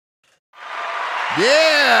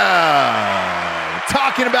Yeah!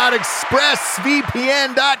 Talking about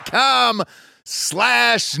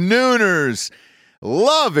expressvpn.com/Nooners.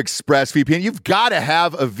 Love ExpressVPN. You've got to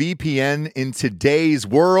have a VPN in today's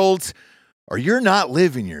world, or you're not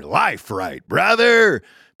living your life right, brother.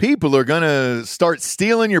 People are going to start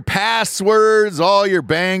stealing your passwords, all your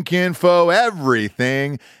bank info,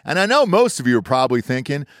 everything. And I know most of you are probably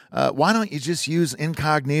thinking, why don't you just use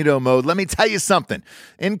incognito mode? Let me tell you something.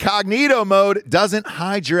 Incognito mode doesn't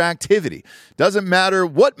hide your activity. Doesn't matter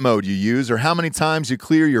what mode you use or how many times you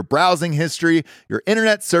clear your browsing history, your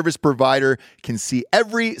internet service provider can see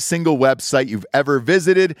every single website you've ever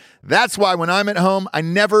visited. That's why when I'm at home, I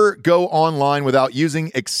never go online without using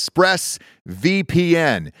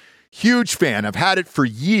ExpressVPN. Huge fan. I've had it for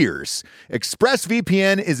years.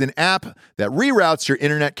 ExpressVPN is an app that reroutes your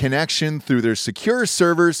internet connection through their secure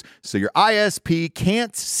servers so your ISP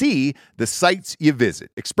can't see the sites you visit.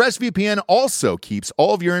 ExpressVPN also keeps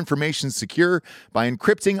all of your information secure by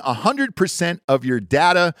encrypting 100% of your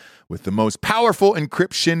data with the most powerful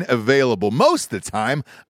encryption available. Most of the time,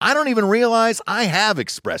 I don't even realize I have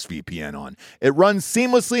ExpressVPN on. It runs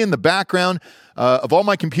seamlessly in the background of all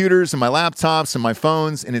my computers and my laptops and my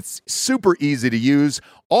phones, and it's super easy to use.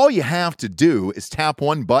 All you have to do is tap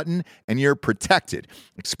one button and you're protected.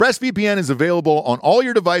 ExpressVPN is available on all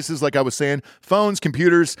your devices, like I was saying, phones,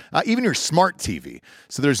 computers, even your smart TV.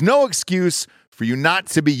 So there's no excuse for you not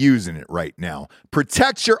to be using it right now.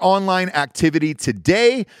 Protect your online activity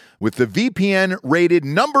today with the VPN rated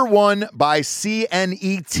 #1 by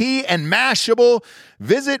CNET and Mashable.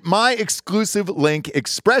 Visit my exclusive link,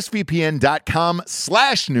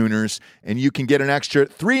 expressvpn.com/Nooners, and you can get an extra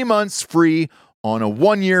 3 months free on a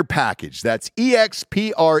 1-year package. That's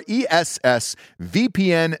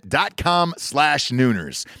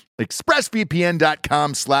expressvpn.com/Nooners.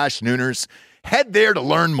 expressvpn.com/Nooners. Head there to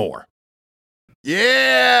learn more.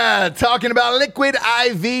 Yeah, talking about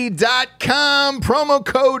liquidiv.com, promo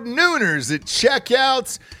code Nooners at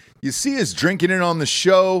checkout. You see us drinking it on the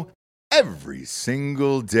show every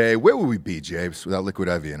single day. Where would we be, James, without Liquid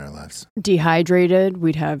IV in our lives? Dehydrated,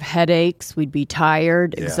 we'd have headaches, we'd be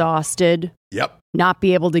tired, exhausted. Yep. Not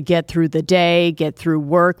be able to get through the day, get through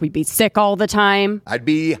work. We'd be sick all the time. I'd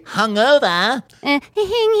be hungover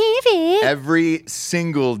every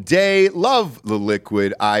single day. Love the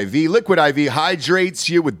Liquid IV. Liquid IV hydrates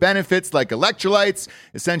you with benefits like electrolytes,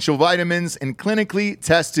 essential vitamins, and clinically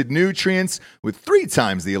tested nutrients with 3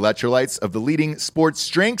 times the electrolytes of the leading sports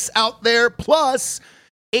drinks out there, plus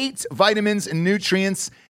 8 vitamins and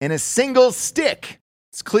nutrients in a single stick.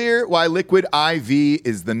 It's clear why Liquid IV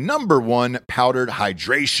is the #1 powdered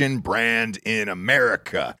hydration brand in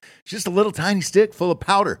America. Just a little tiny stick full of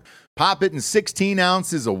powder. Pop it in 16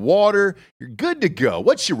 ounces of water. You're good to go.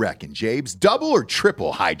 What you reckon, Jabes? Double or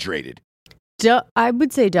triple hydrated? I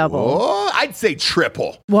would say double. Oh, I'd say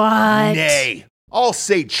triple. What? Nay, I'll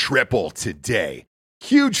say triple today.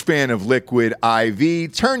 Huge fan of Liquid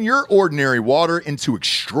IV. Turn your ordinary water into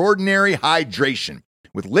extraordinary hydration.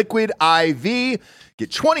 With Liquid IV,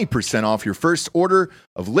 get 20% off your first order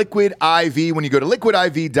of Liquid IV when you go to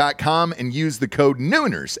liquidiv.com and use the code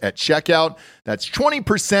Nooners at checkout. That's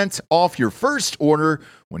 20% off your first order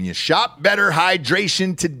when you shop Better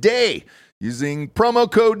Hydration today using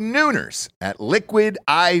promo code Nooners at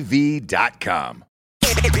liquidiv.com.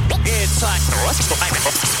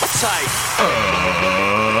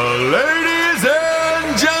 Ladies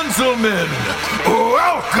and gentlemen,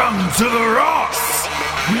 welcome to the Ross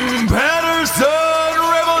Patterson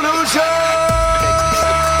Revolution!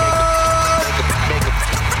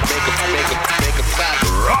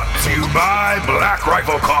 Brought to you by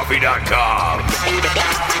BlackRifleCoffee.com.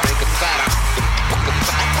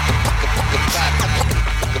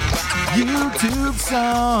 YouTube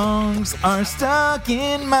songs are stuck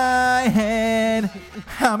in my head.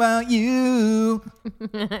 How about you?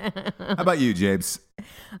 How about you, Jabes?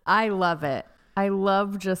 I love it. I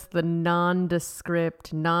love just the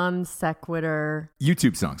nondescript, non sequitur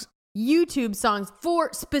YouTube songs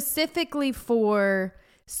specifically for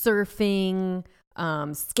surfing,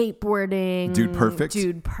 skateboarding. Dude Perfect.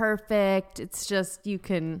 It's just, you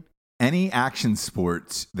can. Any action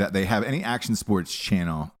sports that they have, any action sports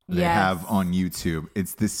channel they have on YouTube,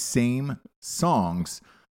 it's the same songs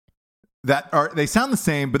they sound the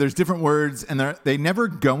same, but there's different words and they never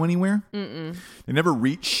go anywhere. They never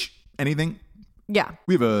reach anything. Yeah.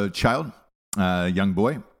 We have a child, a young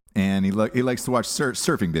boy, and he likes to watch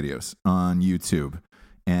surfing videos on YouTube.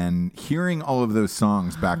 And hearing all of those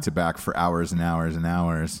songs back to back for hours and hours and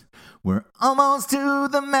hours. We're almost to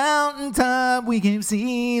the mountaintop. We can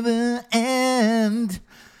see the end.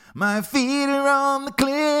 My feet are on the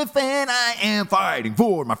cliff and I am fighting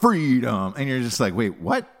for my freedom. And you're just like, wait,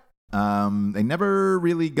 what? They never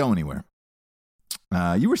really go anywhere.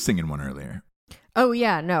 You were singing one earlier. Oh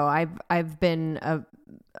yeah, no, I've been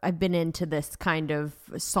into this kind of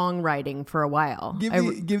songwriting for a while.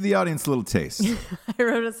 Give the audience a little taste. I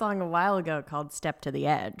wrote a song a while ago called "Step to the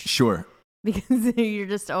Edge." Sure. Because you're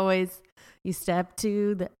just always, you step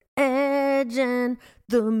to the edge and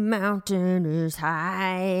the mountain is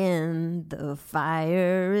high and the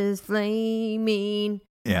fire is flaming.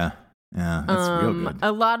 Yeah, that's real good.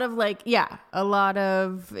 A lot of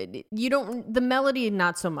the melody,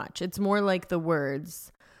 not so much. It's more like the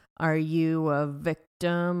words. Are you a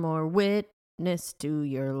victim or witness to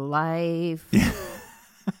your life?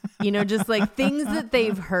 Just like things that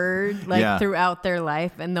they've heard throughout their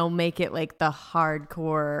life, and they'll make it like the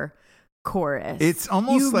hardcore chorus. It's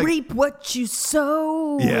almost you like reap what you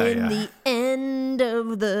sow in the end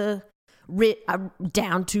of the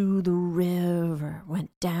down to the river, went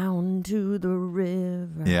down to the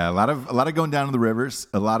river. Yeah, a lot of going down to the rivers,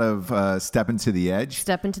 a lot of stepping to the edge.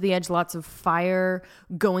 Step into the edge, lots of fire,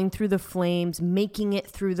 going through the flames, making it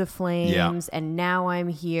through the flames, and now I'm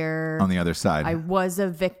here. On the other side. I was a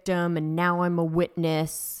victim, and now I'm a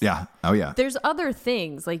witness. Yeah, oh yeah. There's other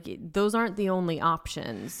things, like those aren't the only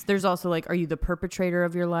options. There's also like, are you the perpetrator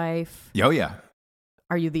of your life? Oh yeah.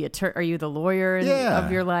 Are you the lawyer of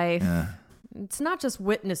your life? Yeah. It's not just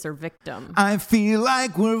witness or victim. I feel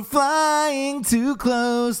like we're flying too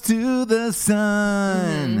close to the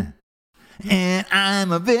sun. And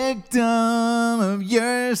I'm a victim of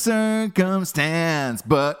your circumstance,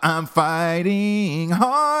 but I'm fighting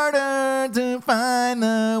harder to find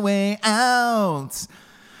the way out.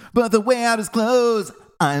 But the way out is closed.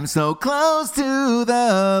 I'm so close to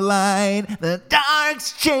the light, the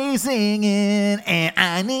dark's chasing in, and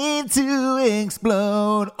I need to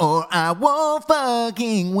explode or I won't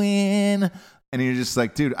fucking win. And you're just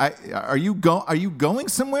like, dude, are you going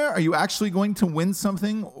somewhere? Are you actually going to win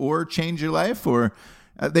something or change your life? Or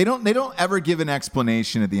they don't ever give an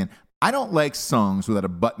explanation at the end. I don't like songs without a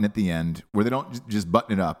button at the end where they don't just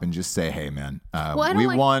button it up and just say, hey man, we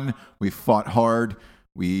won, we fought hard.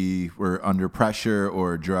 We were under pressure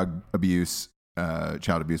or drug abuse,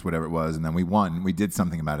 child abuse, whatever it was, and then we won. We did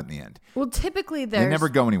something about it in the end. Well, typically they never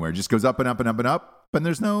go anywhere. It just goes up and up and up and up, and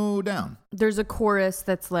there's no down. There's a chorus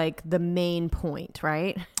that's like the main point,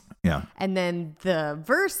 right? Yeah. And then the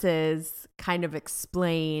verses kind of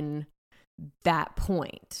explain that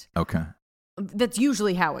point. Okay. That's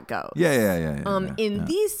usually how it goes. Yeah. In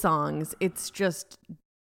these songs, it's just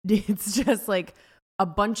like a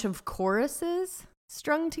bunch of choruses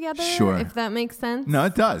strung together, if that makes sense. No,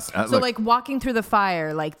 it does. So like walking through the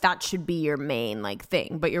fire, like that should be your main like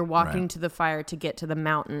thing, but you're walking to the fire to get to the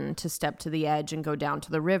mountain, to step to the edge and go down to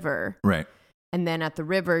the river. Right. And then at the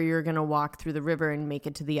river, you're going to walk through the river and make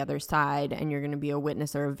it to the other side, and you're going to be a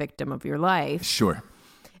witness or a victim of your life. Sure.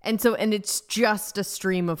 And it's just a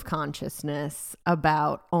stream of consciousness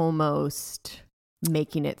about almost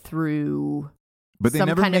making it through but they some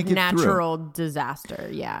never kind make of it natural through. Disaster.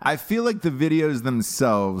 Yeah. I feel like the videos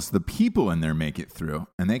themselves, the people in there make it through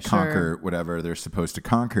and they conquer whatever they're supposed to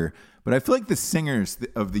conquer. But I feel like the singers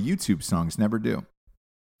of the YouTube songs never do.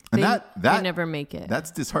 And they never make it.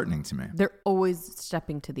 That's disheartening to me. They're always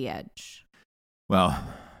stepping to the edge. Well,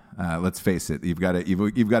 let's face it. You've got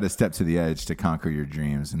to step to the edge to conquer your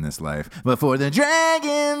dreams in this life. Before the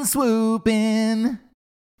dragon swoop in.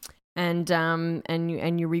 And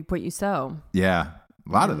you reap what you sow. Yeah,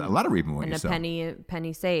 a lot of reaping what you sow. And a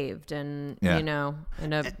penny saved, and and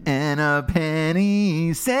a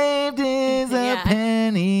penny saved is a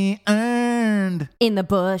penny earned in the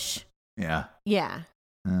bush. Yeah.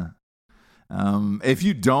 If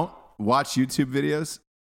you don't watch YouTube videos,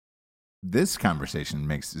 this conversation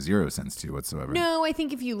makes zero sense to you whatsoever. No, I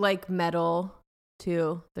think if you like metal.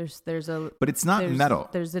 Too. But it's not metal.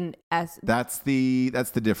 There's an S. That's the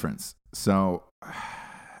difference. So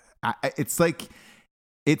it's like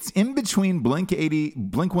it's in between Blink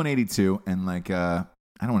 182 and like I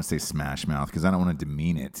don't want to say Smash Mouth because I don't want to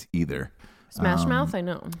demean it either. Smash Mouth, I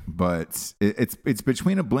know. But it's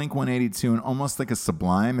between a Blink 182 and almost like a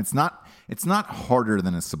Sublime. It's not harder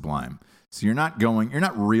than a Sublime. So you're not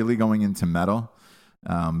really going into metal.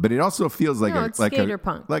 But it also feels like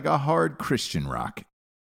a hard Christian rock.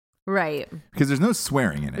 Right. Because there's no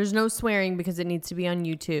swearing in it. There's no swearing because it needs to be on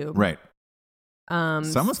YouTube. Right. So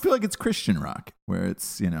I almost feel like it's Christian rock where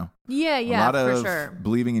it's, a lot of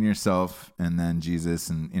believing in yourself and then Jesus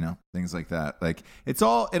and, things like that. Like it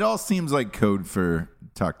all seems like code for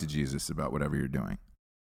talk to Jesus about whatever you're doing.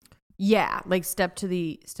 Yeah, like step to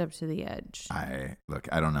the edge. I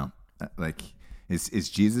don't know. Like, is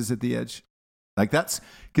Jesus at the edge? Like, that's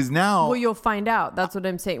because now. Well, you'll find out. That's what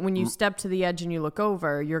I'm saying. When you step to the edge and you look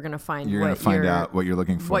over, you're gonna find out what you're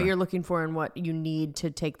looking for. What you're looking for and what you need to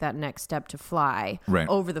take that next step to fly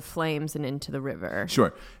over the flames and into the river.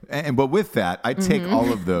 Sure, but with that, I take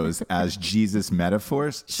all of those as Jesus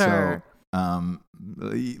metaphors. Sure. So,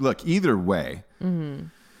 look, either way,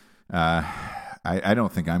 I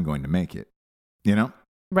don't think I'm going to make it. You know,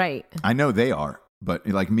 right? I know they are, but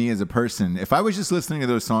like me as a person, if I was just listening to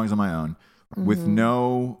those songs on my own. With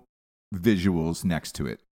no visuals next to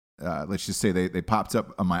it. Let's just say they popped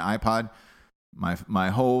up on my iPod. My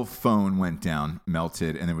whole phone went down,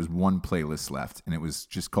 melted, and there was one playlist left, and it was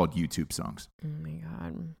just called YouTube songs. Oh my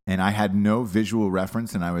God. And I had no visual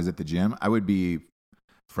reference, and I was at the gym. I would be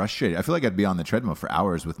frustrated. I feel like I'd be on the treadmill for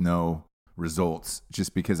hours with no results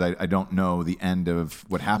just because I don't know the end of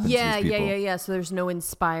what happens to these people. Yeah. So there's no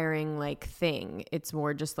inspiring like thing. It's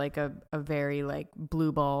more just like a very like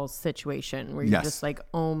blue ball situation where you're just like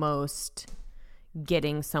almost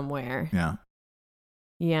getting somewhere. Yeah.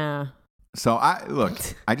 Yeah. So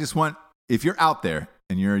I just want, if you're out there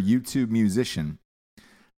and you're a YouTube musician,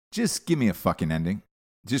 just give me a fucking ending.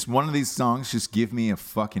 Just one of these songs, just give me a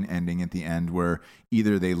fucking ending at the end where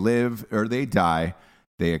either they live or they die.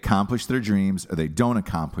 They accomplish their dreams or they don't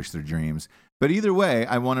accomplish their dreams. But either way,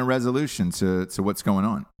 I want a resolution to what's going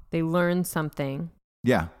on. They learn something.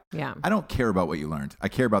 Yeah. Yeah. I don't care about what you learned. I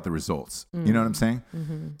care about the results. You know what I'm saying?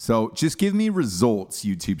 Mm-hmm. So just give me results,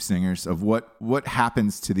 YouTube singers, of what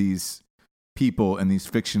happens to these people and these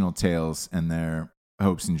fictional tales and their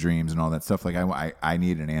hopes and dreams and all that stuff. Like I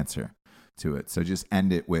need an answer to it. So just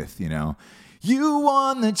end it with, you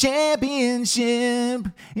won the championship.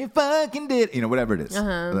 You fucking did. Whatever it is.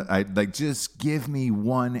 I like, just give me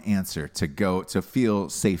one answer to feel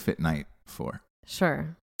safe at night for.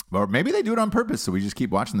 Sure. Or maybe they do it on purpose, so we just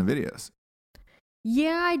keep watching the videos.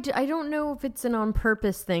 Yeah, I don't know if it's an on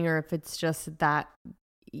purpose thing or if it's just that,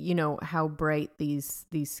 how bright these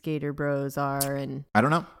skater bros are and I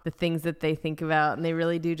don't know the things that they think about, and they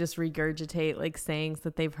really do just regurgitate like sayings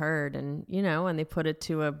that they've heard, and and they put it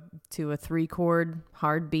to a 3-chord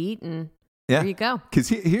hard beat, and there you go. Because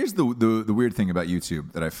here's the weird thing about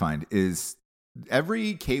YouTube that I find is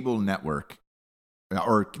every cable network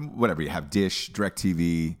or whatever you have, Dish,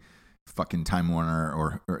 DirecTV, fucking Time Warner,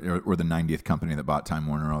 or the 90th company that bought Time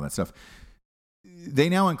Warner, all that stuff. They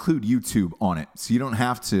now include YouTube on it. So you don't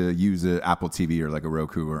have to use an Apple TV or like a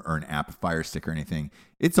Roku or an app, Fire Stick or anything.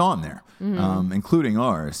 It's on there, including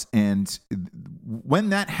ours. And when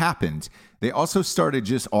that happened, they also started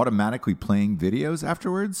just automatically playing videos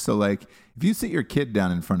afterwards. So like if you sit your kid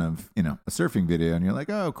down in front of, a surfing video and you're like,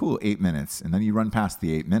 oh, cool, 8 minutes. And then you run past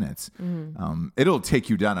the 8 minutes. It'll take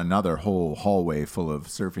you down another whole hallway full of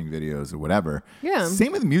surfing videos or whatever. Yeah.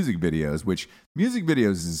 Same with music videos, which music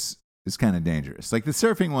videos is kind of dangerous. Like the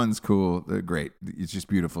surfing one's cool. They're great. It's just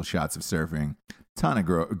beautiful shots of surfing. Ton of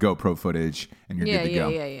GoPro footage and you're good to go.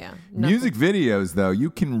 Yeah. Music videos, though, you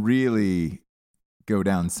can really go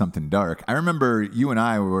down something dark. I remember you and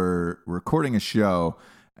I were recording a show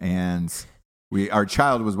and our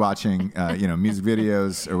child was watching, music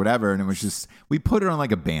videos or whatever. And it was just, we put it on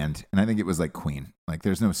like a band. And I think it was like Queen. Like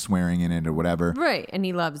there's no swearing in it or whatever. Right. And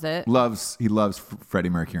he loves it. He loves Freddie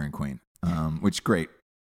Mercury and Queen, which great.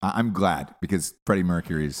 I'm glad because Freddie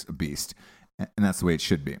Mercury is a beast, and that's the way it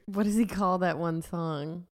should be. What does he call that one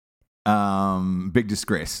song? Big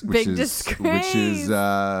Disgrace. Which is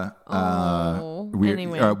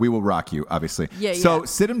anyway. We Will Rock You, obviously. Yeah. So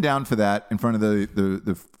sit him down for that in front of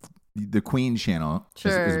the Queen channel.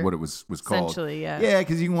 Sure. Is what it was called. Essentially, yeah. Yeah,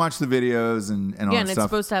 because you can watch the videos and all that stuff. Yeah, and it's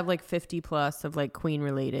supposed to have like 50 plus of like Queen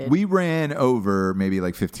related. We ran over maybe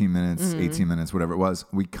like 15 minutes, 18 minutes, whatever it was.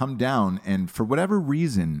 We come down, and for whatever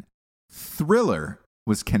reason, Thriller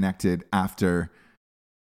was connected after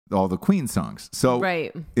all the Queen songs. So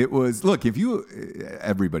right. It was, look,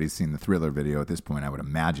 everybody's seen the Thriller video at this point, I would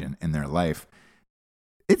imagine, in their life.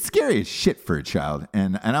 It's scary as shit for a child.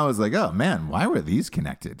 And I was like, oh man, why were these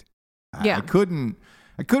connected? Yeah. I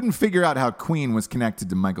couldn't figure out how Queen was connected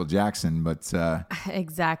to Michael Jackson, but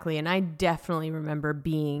exactly. And I definitely remember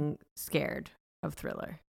being scared of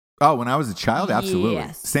Thriller. Oh, when I was a child, absolutely.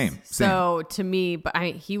 Yes. Same. So to me, but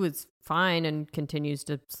he was fine and continues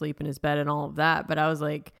to sleep in his bed and all of that. But I was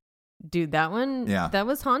like, dude, that one, that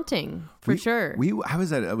was haunting for sure. I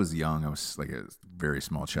was young. I was like a very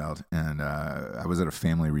small child, and I was at a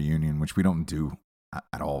family reunion, which we don't do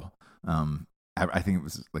at all. I think it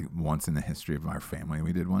was like once in the history of our family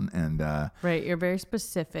we did one, and right, you're very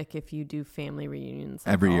specific if you do family reunions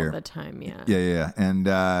like, every all year, the time. Yeah. And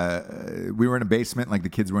we were in a basement, like the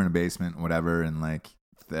kids were in a basement, whatever, and like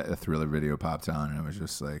a Thriller video popped on, and it was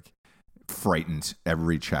just like frightened.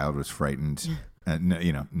 Every child was frightened. And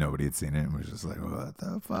nobody had seen it. It was just like, what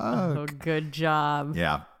the fuck? Oh, good job.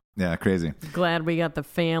 Yeah, crazy. Glad we got the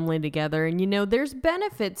family together. And there's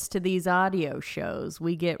benefits to these audio shows.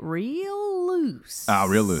 We get real loose. Oh,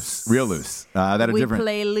 real loose. We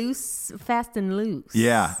play loose, fast and loose.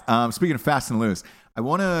 Yeah. Speaking of fast and loose, I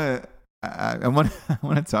want to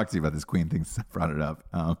talk to you about this Queen thing since I brought it up.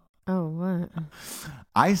 Oh, what?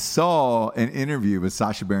 I saw an interview with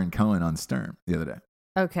Sacha Baron Cohen on Stern the other day.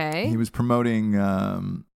 Okay. He was promoting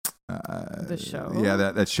the show. Yeah,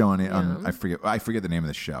 that show on I forget the name of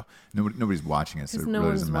the show. Nobody's watching it, so it no really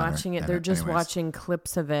one's doesn't matter. watching it. They're just watching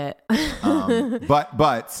clips of it. So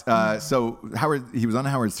he was on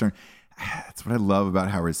Howard Stern. That's what I love about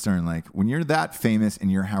Howard Stern. Like when you're that famous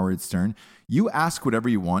and you're Howard Stern, you ask whatever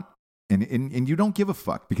you want, and you don't give a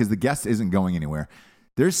fuck because the guest isn't going anywhere.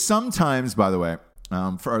 There's sometimes, by the way,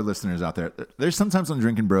 for our listeners out there, there's sometimes on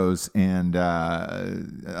Drinking Bros and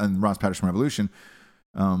on Ross Patterson Revolution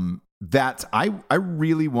that I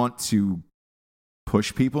really want to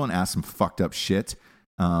push people and ask some fucked up shit,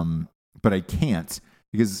 but I can't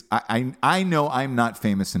because I know I'm not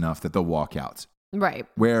famous enough that they'll walk out. Right.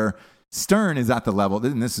 Where Stern is at the level,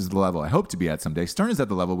 and this is the level I hope to be at someday. Stern is at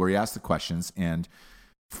the level where he asks the questions and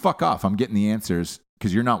fuck off. I'm getting the answers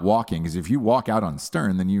because you're not walking. Because if you walk out on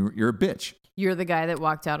Stern, then you're a bitch. You're the guy that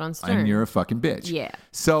walked out on Stern. And you're a fucking bitch. Yeah.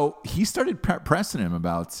 So he started pressing him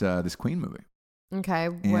about this Queen movie. Okay.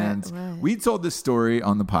 And we told this story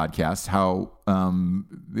on the podcast how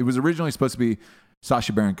it was originally supposed to be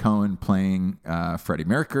Sacha Baron Cohen playing Freddie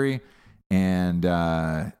Mercury. And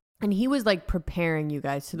he was like preparing you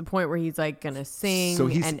guys to the point where he's like going to sing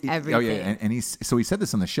and everything. Oh, yeah. And he said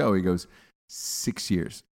this on the show. He goes, 6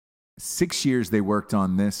 years. 6 years they worked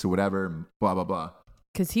on this or whatever, blah, blah, blah.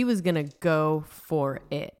 Because he was going to go for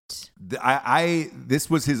it. This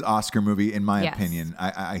was his Oscar movie, in my opinion,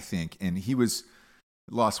 I think. And he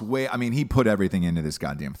lost weight. I mean, he put everything into this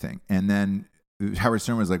goddamn thing. And then Howard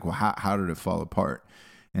Stern was like, well, how did it fall apart?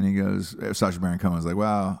 And he goes, Sacha Baron Cohen was like,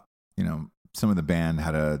 well, some of the band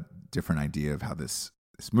had a different idea of how this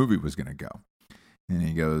movie was going to go. And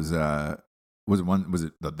he goes, was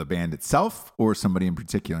it the band itself or somebody in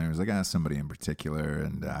particular? And he was like, somebody in particular.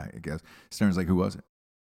 And I guess Stern's like, who was it?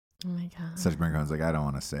 Oh my God. Sacha Baron Cohen's like, I don't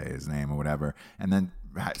want to say his name or whatever. And then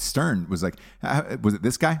Stern was like, was it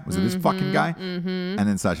this guy? Was it this fucking guy? Mm-hmm. And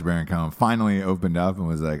then Sacha Baron Cohen finally opened up and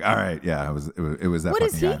was like, all right, yeah, it was that fucking guy. What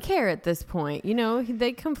does he care at this point?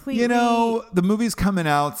 They completely... the movie's coming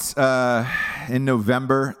out in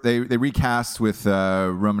November. They recast with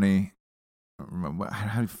Romany...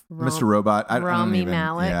 Mr. Robot. Rami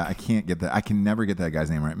Malek. Yeah, I can't get that. I can never get that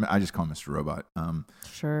guy's name right. I just call him Mr. Robot.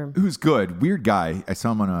 Sure. Who's good. Weird guy. I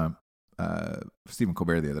saw him on Stephen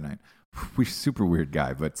Colbert the other night. Super weird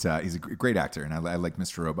guy, but he's a great actor, and I like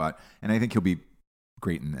Mr. Robot, and I think he'll be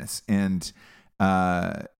great in this. And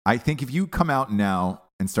I think if you come out now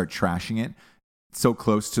and start trashing it so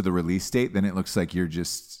close to the release date, then it looks like you're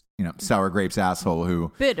just, sour grapes asshole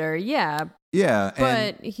who... Bitter, yeah. Yeah.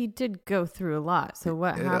 But he did go through a lot. So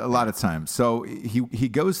what happened? A lot of time. So he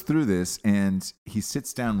goes through this and he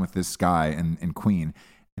sits down with this guy and Queen.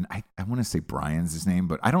 And I want to say Brian's his name,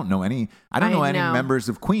 but I don't know any members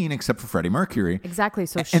of Queen except for Freddie Mercury. Exactly.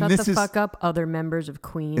 So shut the fuck up, other members of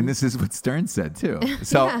Queen. And this is what Stern said too.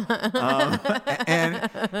 So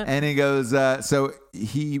and he goes, so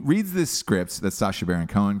he reads this script that Sacha Baron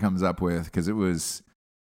Cohen comes up with because it was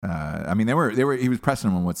he was pressing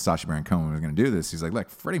him on what Sacha Baron Cohen was going to do this. He's like, look,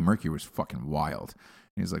 Freddie Mercury was fucking wild.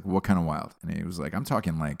 And he's like, what kind of wild? And he was like, I'm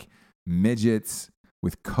talking like midgets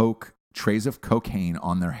with trays of cocaine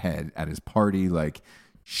on their head at his party. Like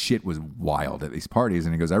shit was wild at these parties.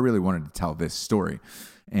 And he goes, I really wanted to tell this story.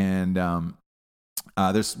 And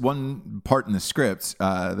there's one part in the script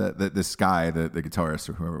that this guy, the guitarist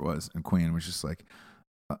or whoever it was, and Queen was just like,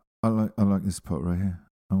 I like this part right here.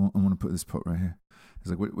 I want to put this part right here.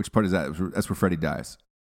 He's like, which part is that? That's where Freddie dies.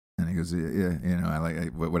 And he goes, yeah, I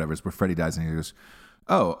like whatever. It's where Freddie dies. And he goes,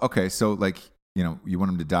 oh, okay. So like, you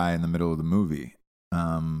want him to die in the middle of the movie,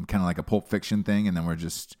 kind of like a Pulp Fiction thing. And then we're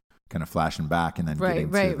just kind of flashing back and then getting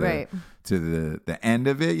to the end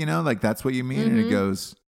of it. Like that's what you mean. Mm-hmm. And it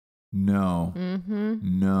goes, no,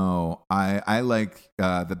 I like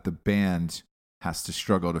that the band has to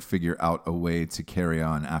struggle to figure out a way to carry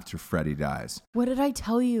on after Freddie dies. What did I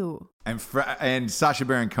tell you? And Sacha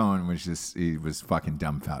Baron Cohen he was fucking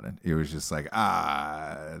dumbfounded. It was just like,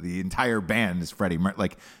 the entire band is Freddie Mercury.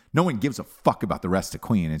 Like, no one gives a fuck about the rest of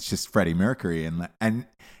Queen. It's just Freddie Mercury. And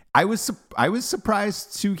I was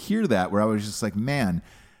surprised to hear that, where I was just like, man,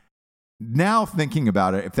 now thinking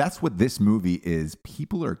about it, if that's what this movie is,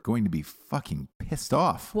 people are going to be fucking pissed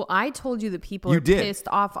off. Well, I told you that people are pissed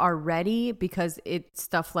off already because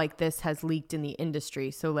stuff like this has leaked in the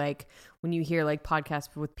industry. So like when you hear like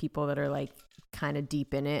podcasts with people that are like kind of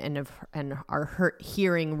deep in it and are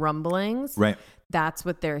hearing rumblings, right? That's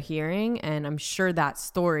what they're hearing. And I'm sure that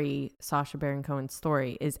story, Sacha Baron Cohen's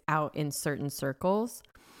story, is out in certain circles.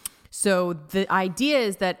 So the idea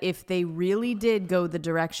is that if they really did go the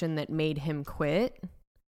direction that made him quit,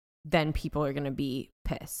 then people are going to be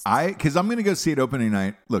pissed. Because I'm going to go see it opening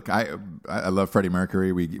night. Look, I love Freddie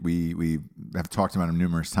Mercury. We have talked about him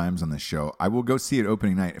numerous times on this show. I will go see it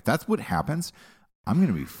opening night. If that's what happens, I'm going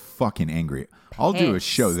to be fucking angry. I'll do a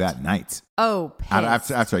show that night. Oh,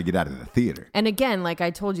 pissed. After I get out of the theater. And again, like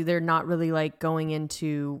I told you, they're not really like going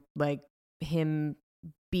into like him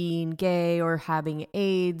being gay or having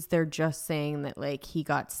AIDS. They're just saying that like he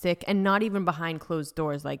got sick, and not even behind closed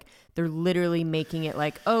doors. Like they're literally making it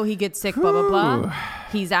like, oh, he gets sick, blah, blah, blah.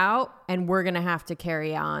 He's out and we're going to have to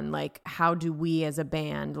carry on. Like, how do we as a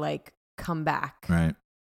band like come back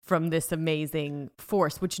from this amazing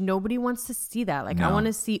force, which nobody wants to see that. Like, no. I want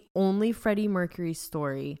to see only Freddie Mercury's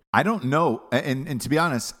story. I don't know. And to be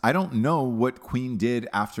honest, I don't know what Queen did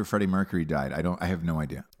after Freddie Mercury died. I have no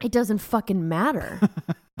idea. It doesn't fucking matter.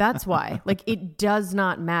 That's why. Like, it does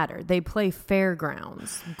not matter. They play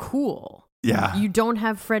Fairgrounds. Cool. Yeah. You don't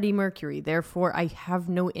have Freddie Mercury. Therefore, I have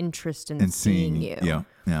no interest in seeing you. Yeah.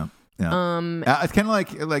 Yeah. Yeah. It's kind of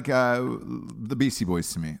like the Beastie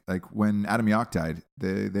Boys to me. Like when Adam Yauch died,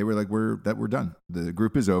 they were like, we're done. The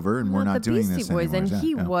group is over, and we're not doing this anymore. And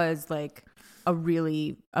he was like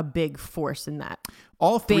a big force in that.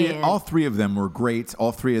 All three of them were great.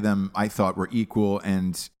 All three of them I thought were equal.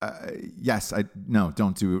 And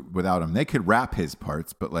don't do it without him. They could rap his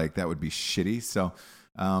parts, but like that would be shitty. So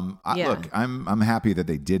look, I'm happy that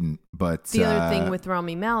they didn't. But the other thing with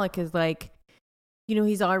Rami Malek is like, you know,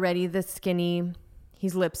 he's already this skinny.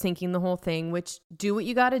 He's lip syncing the whole thing, which do what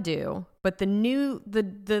you got to do. But the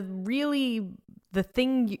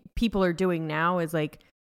thing people are doing now is like,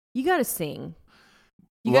 you got to sing.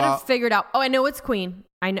 You got to figure it out. Oh, I know it's Queen.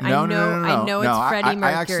 I know it's Freddie Mercury.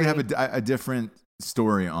 I actually have a different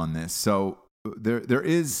story on this. So there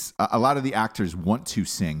is a lot of the actors want to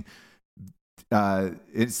sing.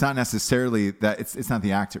 It's not necessarily that it's not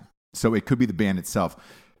the actor. So it could be the band itself.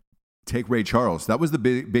 Take Ray Charles. That was the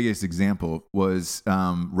biggest example. Was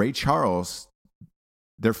Ray Charles?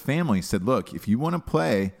 Their family said, "Look, if you want to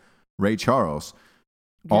play Ray Charles,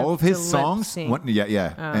 all of his songs, and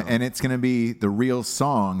it's going to be the real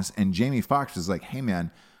songs." And Jamie Foxx was like, "Hey, man,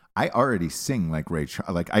 I already sing like Ray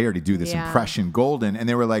Charles. Like I already do this impression, golden." And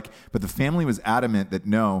they were like, but the family was adamant that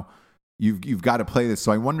no, you've got to play this.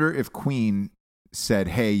 So I wonder if Queen said,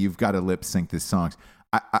 "Hey, you've got to lip sync this songs."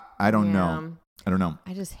 I don't know. I don't know.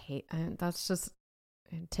 I just hate that's just,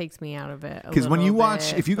 it takes me out of it. Because when you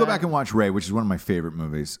watch, if you go back and watch Ray, which is one of my favorite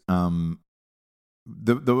movies,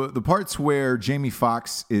 the parts where Jamie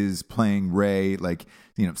Foxx is playing Ray, like,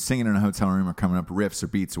 you know, singing in a hotel room or coming up riffs or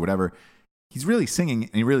beats or whatever, he's really singing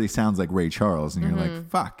and he really sounds like Ray Charles. And you're like,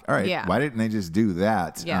 fuck, all right, why didn't they just do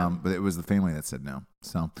that? Yeah. But it was the family that said no.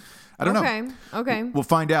 So I don't know. Okay. We'll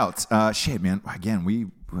find out. Shit, man. Again, we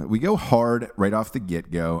go hard right off the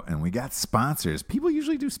get-go, and we got sponsors. People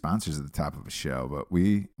usually do sponsors at the top of a show, but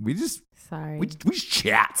we just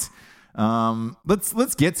chat.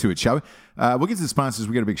 Let's get to it, shall we? We'll get to the sponsors.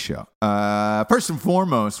 We got a big show. First and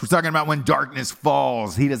foremost, we're talking about When Darkness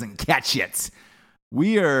Falls, He Doesn't Catch It.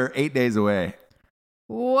 We are 8 days away.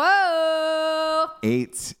 Whoa!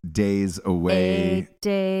 8 days away. 8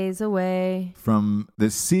 days away from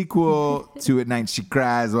the sequel to At Night She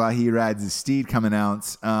Cries While He Rides His Steed coming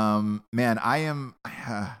out. Man, I am.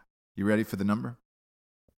 You ready for the number?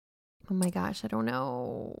 Oh my gosh, I don't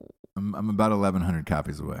know. I'm about 1,100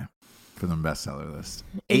 copies away from the bestseller list.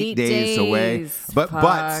 8 days away.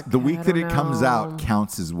 But the week that it comes out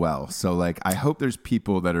counts as well. So like, I hope there's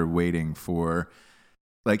people that are waiting for,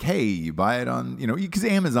 like, hey, you buy it on, you know, because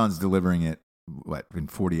Amazon's delivering it, in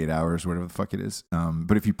 48 hours, whatever the fuck it is.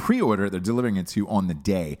 But if you pre-order it, they're delivering it to you on the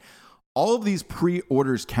day. All of these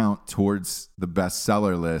pre-orders count towards the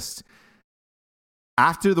bestseller list.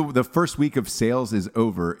 after the first week of sales is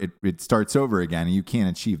over, it starts over again, and you can't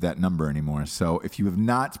achieve that number anymore. So if you have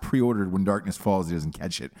not pre-ordered When Darkness Falls, it doesn't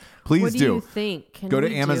catch it. Please What do you think? Can Go to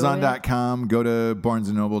we do Amazon.com. Go to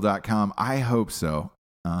BarnesandNoble.com. I hope so.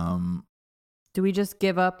 Do we just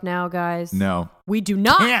give up now, guys? No. We do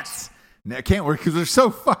not. Can't work because we're so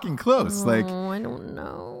fucking close. I don't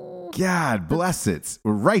know. God bless it.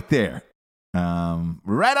 We're right there. We're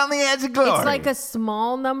right on the edge of glory. It's like a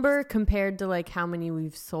small number compared to like how many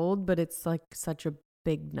we've sold, but it's like such a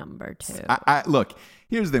big number too. Look,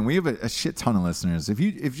 here's the thing. We have a shit ton of listeners.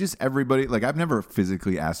 If just everybody, like, I've never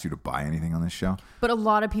physically asked you to buy anything on this show, but a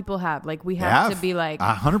lot of people have. Like, we have to be like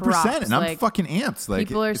 100%, and I'm like, fucking amped. Like,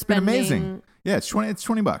 people are it's been spending, amazing. Yeah, it's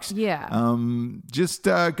 $20. Yeah. Just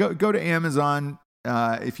go to Amazon.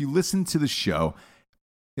 If you listen to the show,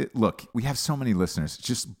 look, we have so many listeners.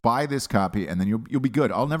 Just buy this copy, and then you'll be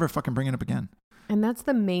good. I'll never fucking bring it up again. And that's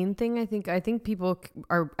the main thing. I think people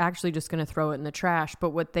are actually just going to throw it in the trash.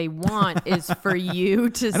 But what they want is for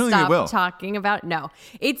you to stop talking about it. No,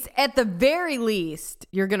 it's at the very least,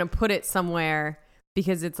 you're going to put it somewhere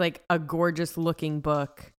because it's like a gorgeous looking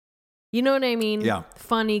book. You know what I mean? Yeah.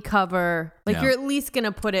 Funny cover. Like, you're at least going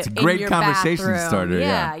to put it in your bathroom. It's a great conversation starter.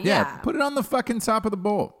 Yeah. Put it on the fucking top of the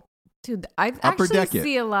bowl. Dude, I've actually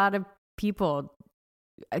see a lot of people.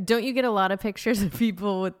 Don't you get a lot of pictures of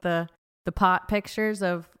people with the pot pictures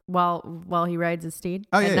of while he rides his steed?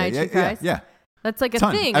 Oh, at Night She Cries? Yeah. That's like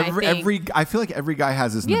a thing. I feel like every guy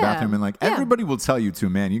has this in the bathroom, and like everybody will tell you too,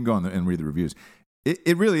 man. You can go on and read the reviews.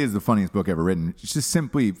 It really is the funniest book ever written. It's just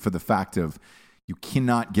simply for the fact of you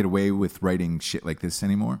cannot get away with writing shit like this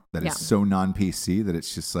anymore. That is so non-PC that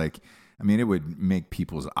it's just like, I mean, it would make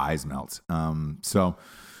people's eyes melt. So,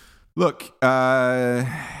 look,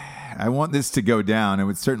 I want this to go down. It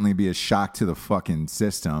would certainly be a shock to the fucking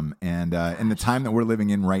system. And in the time that we're living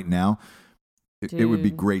in right now, it would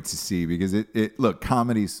be great to see because look,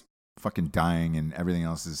 comedy's fucking dying and everything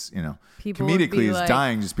else is, comedically is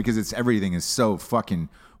dying just because everything is so fucking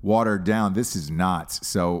watered down. This is not.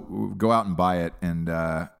 So go out and buy it and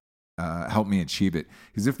help me achieve it.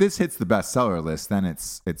 Because if this hits the bestseller list, then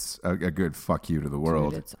it's a good fuck you to the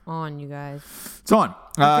world. Dude, it's on, you guys. It's on.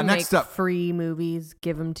 Next up, free movies,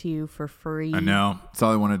 give them to you for free. I know. That's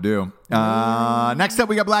all I want to do. Next up,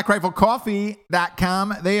 we got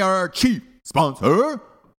BlackRifleCoffee.com. They are our chief sponsor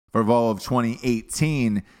for all of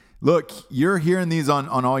 2018. Look, you're hearing these on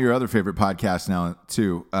all your other favorite podcasts now,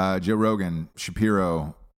 too. Joe Rogan,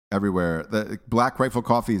 Shapiro, everywhere. The Black Rifle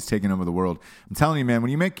Coffee is taking over the world. I'm telling you, man,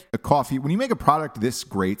 when you make a coffee, when you make a product this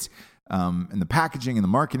great, and the packaging and the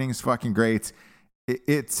marketing is fucking great,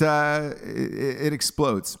 it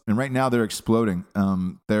explodes. And right now they're exploding.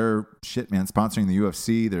 They're sponsoring the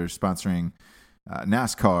UFC. They're sponsoring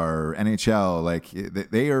NASCAR, NHL. Like,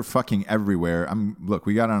 they are fucking everywhere. Look,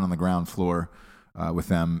 we got on the ground floor with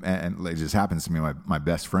them, and it just happens to be my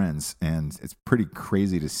best friends, and it's pretty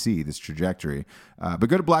crazy to see this trajectory. But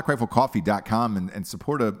go to blackriflecoffee.com and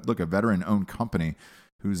support a veteran-owned company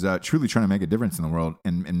who's truly trying to make a difference in the world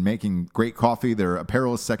and making great coffee. Their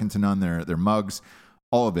apparel is second to none. Their mugs,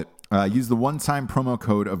 all of it. Use the one-time promo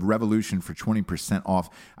code of Revolution for 20% off.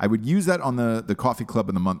 I would use that on the Coffee Club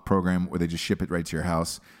of the Month program where they just ship it right to your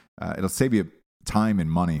house. It'll save you time and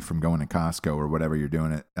money from going to Costco or whatever you're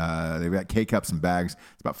doing it. They've got K-Cups and bags.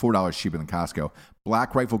 It's about $4 cheaper than Costco.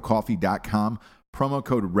 BlackRifleCoffee.com. Promo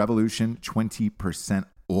code Revolution, 20%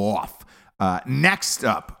 off. Next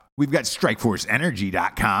up, we've got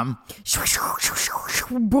StrikeForceEnergy.com.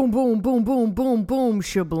 Boom, boom, boom, boom, boom, boom.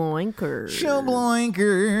 Shabloinkers.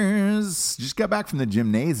 Just got back from the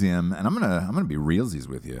gymnasium, and I'm gonna be realsies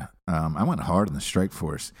with you. I went hard on the Strike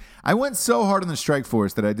Force. I went so hard on the Strike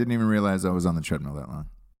Force that I didn't even realize I was on the treadmill that long.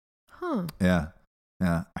 Huh. Yeah.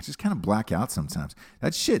 I just kind of black out sometimes.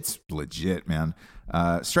 That shit's legit, man.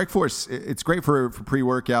 Strike Force, it's great for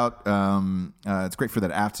pre-workout. It's great for that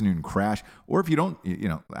afternoon crash. Or if you don't,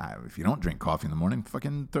 if you don't drink coffee in the morning,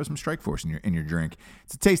 fucking throw some Strike Force in your drink.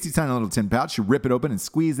 It's a tasty, tiny little tin pouch. You rip it open and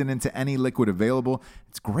squeeze it into any liquid available.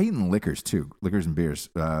 It's great in liquors too, liquors and beers.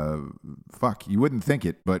 You wouldn't think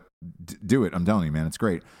it, but do it. I'm telling you, man, it's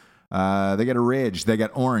great. They got a Ridge, they got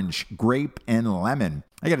orange, grape, and lemon.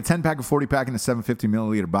 I got a 10-pack, a 40-pack, and a 750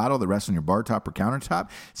 milliliter bottle. The rest on your bar top or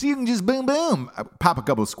countertop. So you can just boom, pop a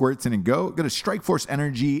couple of squirts in and go. Go to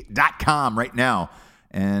StrikeForceEnergy.com right now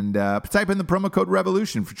and type in the promo code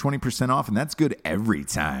Revolution for 20% off, and that's good every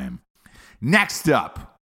time. Next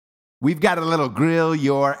up, we've got a little Grill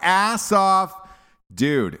Your Ass Off.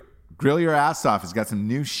 Dude, Grill Your Ass Off has got some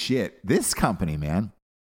new shit. This company, man.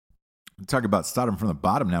 Talk about starting from the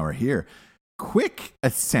bottom. Now we're here. Quick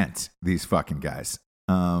Ascent, these fucking guys.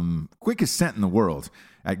 quickest scent in the world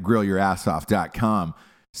at grillyourassoff.com.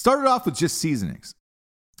 Started off with just seasonings.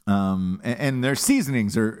 And their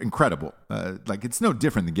seasonings are incredible. Like it's no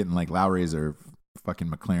different than getting like Lowry's or fucking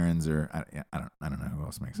McLaren's or I don't know who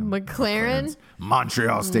else makes them. McLaren?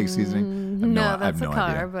 Montreal steak seasoning. No, that's I have a car,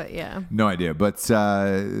 idea. but yeah. No idea. But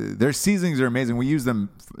their seasonings are amazing. We use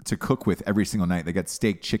them to cook with every single night. They got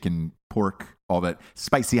steak, chicken, pork, all that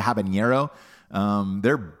spicy habanero.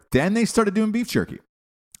 Then they started doing beef jerky.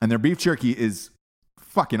 And their beef jerky is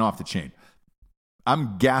fucking off the chain.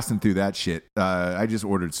 I'm gassing through that shit. I just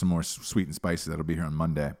ordered some more sweet and spicy. That'll be here on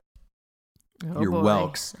Monday. Oh, Your boy.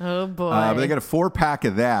 Welks. Oh, boy. But they got a 4-pack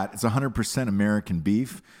of that. It's 100% American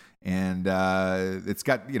beef. And it's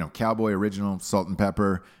got, Cowboy original, salt and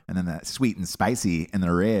pepper, and then that sweet and spicy and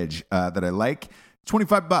the ridge that I like.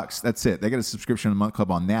 $25. That's it. They got a subscription to Month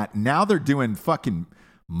Club on that. Now they're doing fucking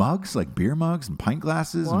mugs, like beer mugs and pint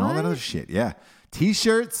glasses and all that other shit. Yeah.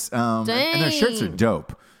 T-shirts. And their shirts are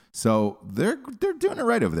dope. So they're doing it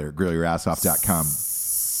right over there at grillyourassoff.com.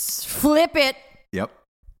 Flip it. Yep.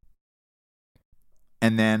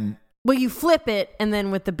 And then... Well, you flip it, and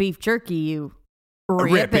then with the beef jerky, you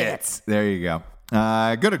rip it. There you go.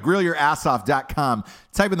 Go to grillyourassoff.com.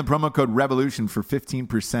 Type in the promo code REVOLUTION for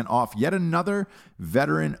 15% off. Yet another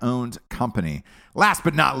veteran-owned company. Last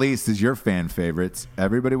but not least is your fan favorite.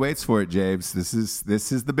 Everybody waits for it, James. This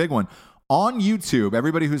is the big one. On YouTube,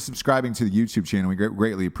 everybody who's subscribing to the YouTube channel, we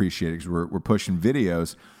greatly appreciate it because we're pushing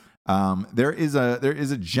videos. There is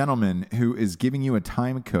a gentleman who is giving you a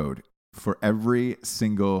time code for every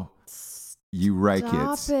single you like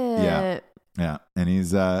it. Yeah, and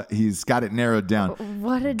he's got it narrowed down.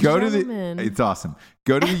 What a gentleman! It's awesome.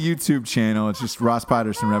 Go to the YouTube channel. It's just Ross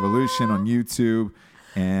Patterson Revolution on YouTube,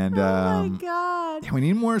 and oh my god, we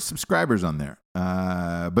need more subscribers on there.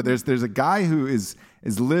 But there's a guy who is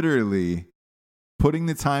literally putting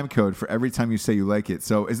the time code for every time you say you like it.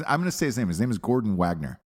 So I'm going to say his name. His name is Gordon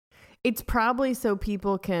Wagner. It's probably so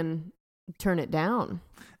people can turn it down.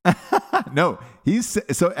 No,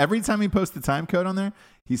 so every time he posts the time code on there,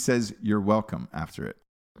 he says you're welcome after it.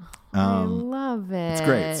 I love it. It's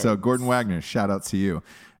great. So Gordon Wagner, shout out to you.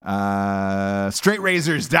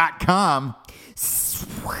 StraightRazors.com.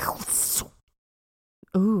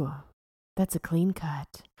 Ooh, that's a clean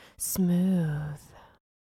cut. Smooth.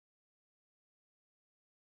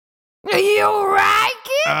 You like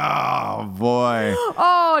it? Oh, boy.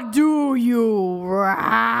 Oh, do you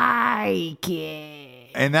like it?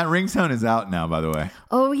 And that ringtone is out now, by the way.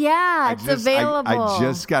 Oh, yeah. It's available. I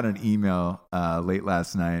just got an email late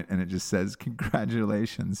last night, and it just says,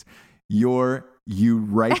 congratulations, your You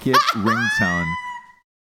Like It ringtone.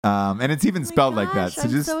 And it's even spelled like that. So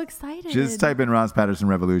I'm so excited. Just type in Ross Patterson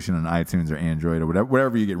Revolution on iTunes or Android or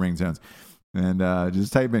wherever you get ringtones. And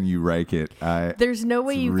just type in "you like it." There's no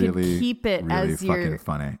way you can keep it really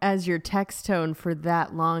as your text tone for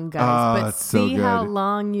that long, guys. But see how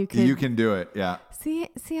long you can. You can do it, yeah. See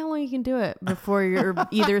how long you can do it before your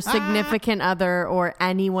either significant other or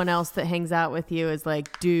anyone else that hangs out with you is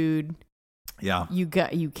like, dude. Yeah. You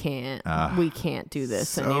can't. We can't do this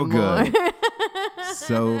so anymore. Good.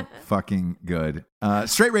 So fucking good.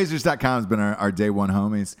 StraightRazors.com has been our day one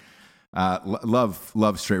homies. Love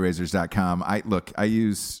StraightRazors.com. I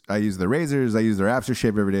use the razors. I use their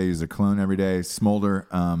aftershave every day. I use their cologne every day. Smolder.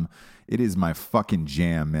 It is my fucking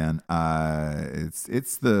jam, man.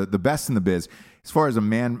 It's the best in the biz. As far as a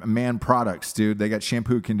man products, dude, they got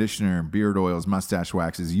shampoo, conditioner, beard oils, mustache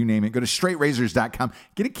waxes, you name it. Go to StraightRazors.com.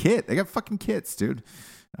 Get a kit. They got fucking kits, dude.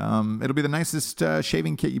 It'll be the nicest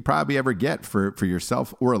shaving kit you probably ever get for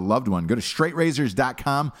yourself or a loved one. Go to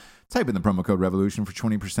StraightRazors.com. Type in the promo code REVOLUTION for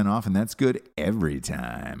 20% off, and that's good every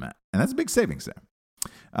time. And that's a big savings there.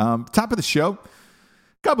 Top of the show, a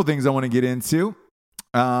couple things I want to get into.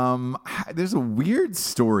 There's a weird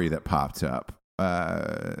story that popped up.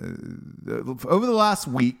 Over the last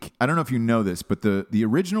week, I don't know if you know this, but the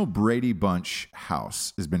original Brady Bunch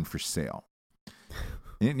house has been for sale.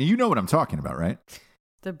 And you know what I'm talking about, right?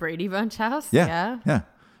 The Brady Bunch house? Yeah.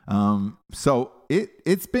 So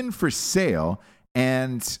it's been for sale.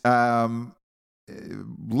 And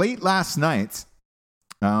late last night,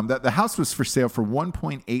 the house was for sale for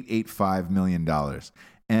 $1.885 million.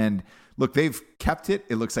 And look, they've kept it.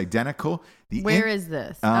 It looks identical. Where is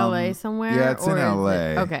this? LA somewhere? Yeah, it's in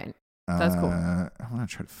LA. Okay, that's cool. I want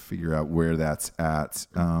to try to figure out where that's at.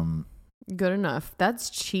 Good enough. That's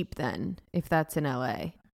cheap then, if that's in LA.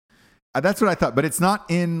 That's what I thought, but it's not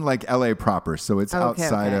in like LA proper. So it's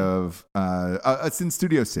outside of, it's in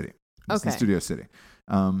Studio City. It's in Studio City.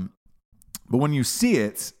 But when you see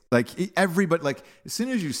it, Like everybody, like as soon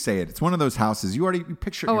as you say it, it's one of those houses you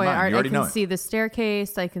picture it in your mind. You already know it. I can see the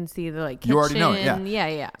staircase. I can see the kitchen. You already know it.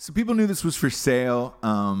 Yeah. So people knew this was for sale.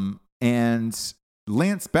 And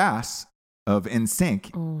Lance Bass of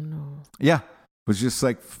NSYNC. Oh no. Yeah, was just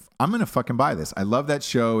like, I'm gonna fucking buy this. I love that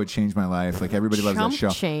show. It changed my life. Like everybody loves that show.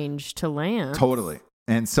 Change to Lance. Totally.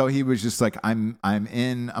 And so he was just like, I'm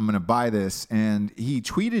in. I'm gonna buy this. And he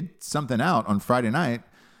tweeted something out on Friday night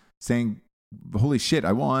saying, holy shit,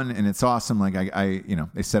 I won and it's awesome. Like I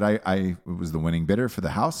they said I was the winning bidder for the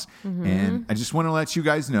house. Mm-hmm. And I just want to let you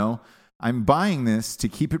guys know I'm buying this to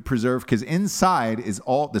keep it preserved because inside is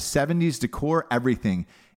all the 70s decor, everything.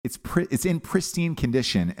 It's in pristine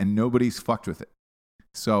condition and nobody's fucked with it.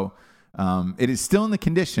 So it is still in the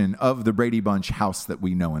condition of the Brady Bunch house that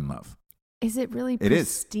we know and love. Is it really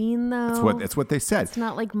pristine though? That's what they said. It's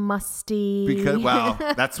not like musty. Because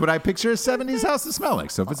that's what I picture a 70s house to smell like.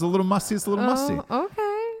 So if it's a little musty, it's a little musty.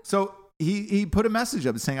 Okay. So he put a message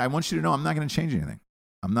up saying, I want you to know I'm not going to change anything.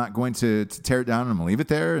 I'm not going to tear it down. I'm going to leave it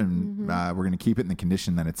there, and we're going to keep it in the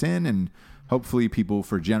condition that it's in. And hopefully people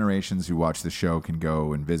for generations who watch the show can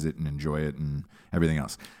go and visit and enjoy it and everything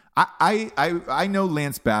else. I know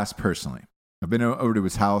Lance Bass personally. I've been over to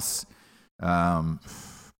his house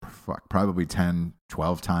probably 10,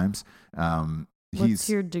 12 times. What's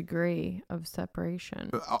your degree of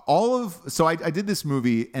separation? So I did this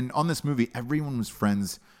movie, and on this movie, everyone was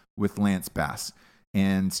friends with Lance Bass.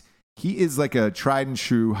 And he is like a tried and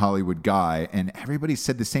true Hollywood guy, and everybody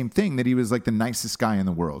said the same thing, that he was like the nicest guy in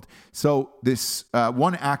the world. So this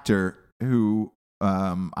one actor who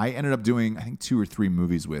I ended up doing, I think 2 or 3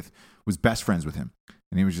 movies with, was best friends with him.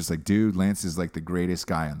 And he was just like, dude, Lance is like the greatest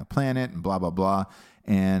guy on the planet and blah, blah, blah.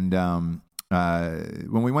 And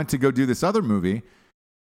when we went to go do this other movie,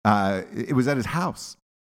 it was at his house.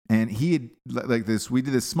 And he had we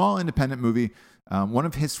did this small independent movie. One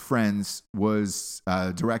of his friends was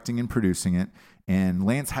directing and producing it. And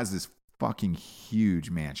Lance has this fucking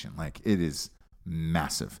huge mansion. Like it is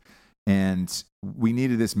massive. And we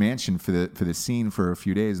needed this mansion for the scene for a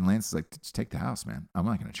few days. And Lance is like, just take the house, man. I'm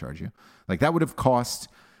not going to charge you. Like that would have cost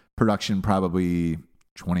production probably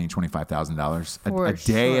 $25,000 a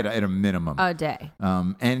day at a minimum. A day.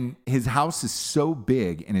 And his house is so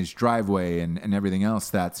big, and his driveway and everything else,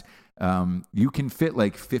 that you can fit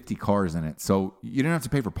like 50 cars in it. So you don't have to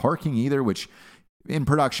pay for parking either, which in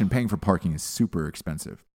production, paying for parking is super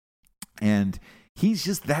expensive. And he's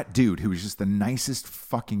just that dude who is just the nicest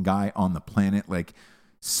fucking guy on the planet. Like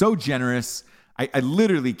so generous. I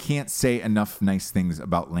literally can't say enough nice things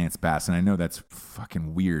about Lance Bass, and I know that's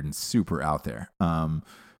fucking weird and super out there.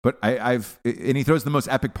 But and he throws the most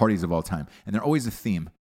epic parties of all time, and they're always a theme.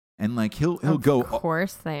 And like he'll go. Of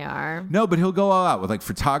course they are. No, but he'll go all out with like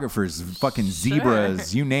photographers, fucking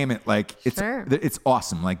zebras, you name it. Like it's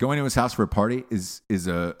awesome. Like going to his house for a party is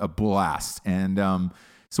a blast. And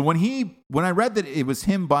so when I read that it was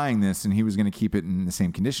him buying this and he was going to keep it in the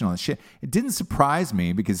same condition, all that shit, it didn't surprise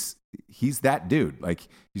me because he's that dude. Like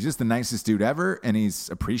he's just the nicest dude ever, and he's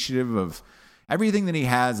appreciative of everything that he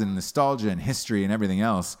has and nostalgia and history and everything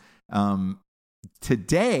else.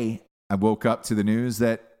 Today, I woke up to the news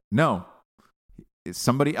that no,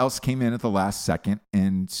 somebody else came in at the last second,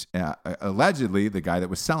 and allegedly the guy that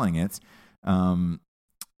was selling it, 5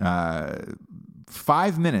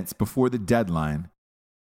 minutes before the deadline,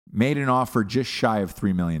 made an offer just shy of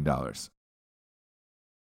 $3 million.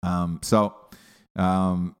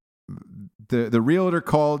 The realtor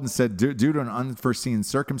called and said, due to an unforeseen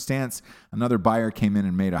circumstance, another buyer came in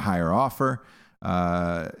and made a higher offer.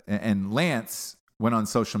 And Lance went on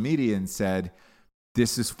social media and said,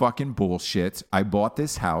 this is fucking bullshit. I bought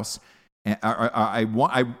this house. And I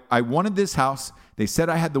wanted this house. They said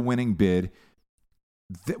I had the winning bid.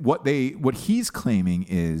 What he's claiming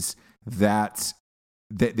is that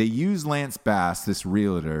they use Lance Bass, this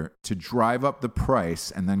realtor, to drive up the price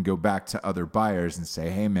and then go back to other buyers and say,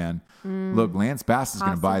 hey, man, look, Lance Bass is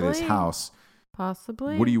going to buy this house.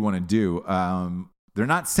 Possibly. What do you want to do? They're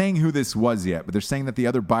not saying who this was yet, but they're saying that the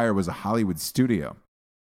other buyer was a Hollywood studio.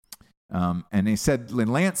 And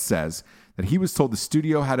Lance says that he was told the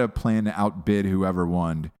studio had a plan to outbid whoever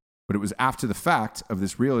won, but it was after the fact of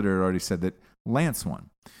this realtor had already said that Lance won.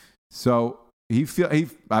 So he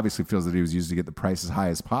obviously feels that he was used to get the price as high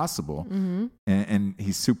as possible, and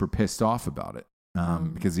he's super pissed off about it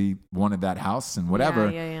because he wanted that house and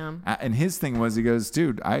whatever. Yeah. And his thing was, he goes,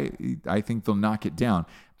 dude, I think they'll knock it down.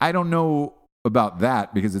 I don't know about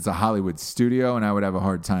that because it's a Hollywood studio, and I would have a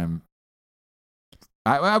hard time.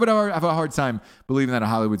 I would have a hard time believing that a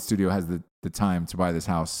Hollywood studio has the time to buy this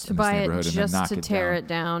house To in this buy it neighborhood and then just knock to it tear down. it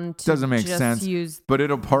down. To Doesn't make just sense. Use But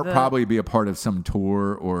it'll probably be a part of some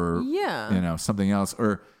tour or something else.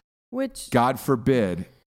 Or which God forbid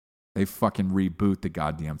they fucking reboot the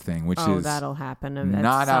goddamn thing, which is that'll happen.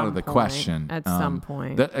 Not out of the question At some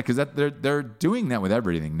point, because they're doing that with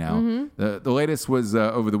everything now. Mm-hmm. The latest was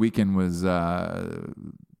over the weekend was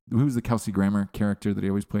who's the Kelsey Grammer character that he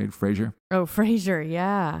always played? Frasier. Oh, Frasier,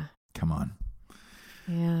 yeah. Come on.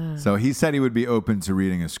 Yeah. So he said he would be open to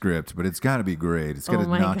reading a script, but it's got to be great. It's got to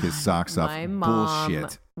knock his socks off. My mom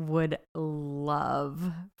Bullshit. would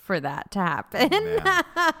love for that to happen.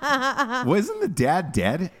 Wasn't the dad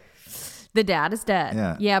dead? The dad is dead.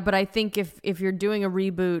 Yeah. Yeah, but I think if you're doing a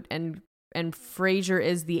reboot and Frasier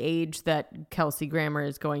is the age that Kelsey Grammer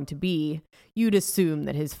is going to be, you'd assume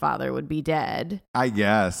that his father would be dead. I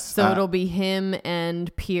guess. So it'll be him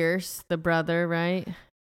and Pierce, the brother, right?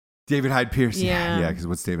 David Hyde Pierce. Yeah. Because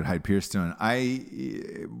what's David Hyde Pierce doing?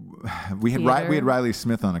 We had Riley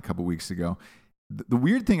Smith on a couple weeks ago. The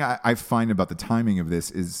weird thing I find about the timing of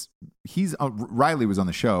this is Riley was on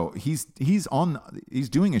the show. He's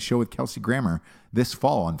doing a show with Kelsey Grammer this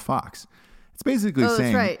fall on Fox. It's basically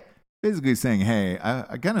saying, that's right. Basically saying, hey,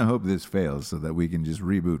 I kind of hope this fails so that we can just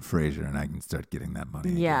reboot Frasier and I can start getting that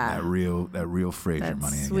money. Yeah, again, that real Frasier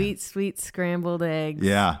money. Sweet scrambled eggs.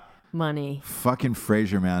 Yeah. Money. Fucking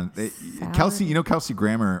Frasier, man. Kelsey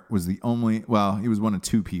Grammer was he was one of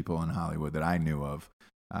two people in Hollywood that I knew of.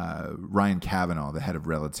 Ryan Kavanaugh, the head of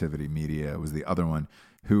Relativity Media, was the other one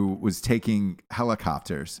who was taking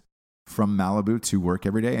helicopters from Malibu to work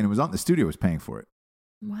every day, and it was the studio was paying for it.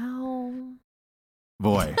 Wow.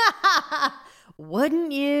 Boy.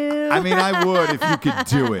 Wouldn't you? I mean, I would if you could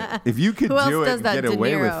do it. If you could do it and get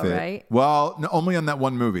away with it. Right? Well, no, only on that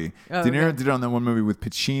one movie. Oh, De Niro did it on that one movie with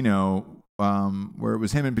Pacino, where it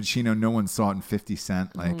was him and Pacino. No one saw it in 50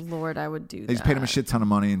 Cent. Like, oh, Lord, I would do that. They just paid him a shit ton of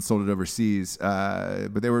money and sold it overseas.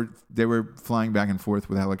 But they were flying back and forth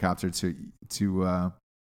with a helicopter to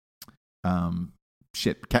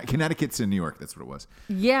Connecticut to New York. That's what it was.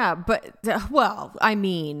 Yeah, but I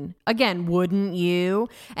mean, again, wouldn't you?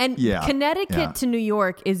 And Connecticut to New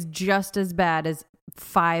York is just as bad as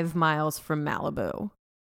 5 miles from Malibu.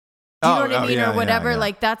 Do you know what I mean? Or whatever. Yeah.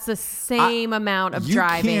 Like, that's the same amount of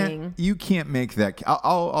driving. You can't make that.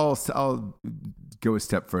 I'll go a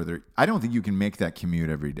step further. I don't think you can make that commute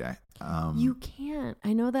every day. You can't.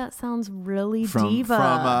 I know that sounds really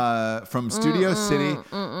diva. From Studio City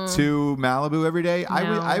to Malibu every day.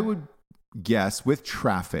 No. I would guess with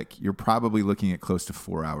traffic, you're probably looking at close to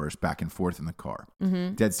 4 hours back and forth in the car.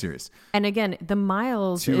 Mm-hmm. Dead serious. And again, the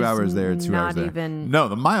miles 2 hours there, 2 hours there. Even... No,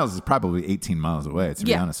 the miles is probably 18 miles away, to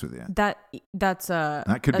be honest with you. That's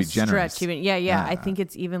that could be generous. Stretch even. Yeah. I think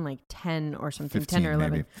it's even like 10 or something, 15 10 or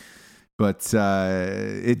 11. Maybe. But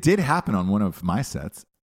it did happen on one of my sets.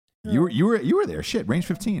 You were there. Shit, Range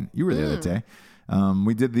 15. You were there that day.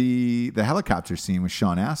 We did the helicopter scene with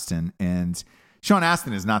Sean Astin, and Sean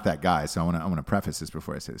Astin is not that guy. So I want to preface this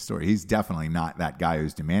before I say the story. He's definitely not that guy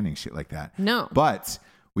who's demanding shit like that. No. But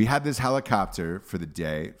we had this helicopter for the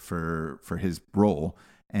day for his role,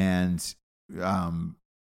 and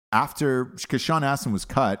after, because Sean Astin was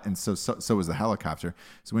cut, and so was the helicopter.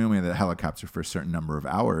 So we only had the helicopter for a certain number of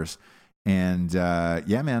hours, and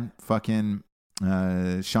fucking.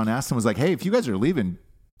 Sean Astin was like, "Hey, if you guys are leaving,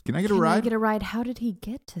 can I get a ride?" I get a ride? How did he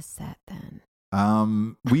get to set then?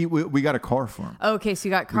 We got a car for him. Okay, so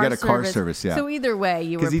you got car service. Yeah. So either way,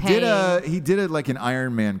 you were paying. Because he did like an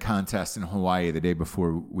Ironman contest in Hawaii the day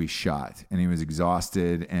before we shot, and he was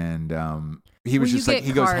exhausted, and he was just like,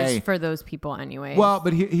 he goes, "Hey," for those people anyway. Well,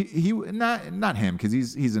 but he not him, because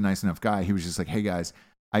he's a nice enough guy. He was just like, "Hey guys,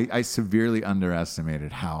 I severely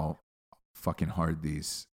underestimated how fucking hard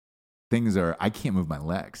these things are. I can't move my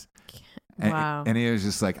legs." Wow. And he was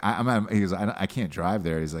just like, I can't drive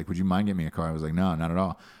there. He's like, "Would you mind getting me a car?" I was like, "No, not at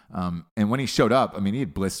all." And when he showed up, I mean, he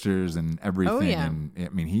had blisters and everything. Oh, yeah. And I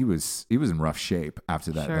mean, he was in rough shape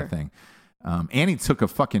after that thing. And he took a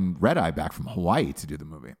fucking red eye back from Hawaii to do the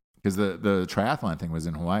movie, because the triathlon thing was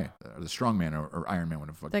in Hawaii, the strongman or Ironman, whatever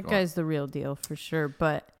the fuck. That guy's the real deal for sure.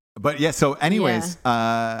 But yeah, so anyways,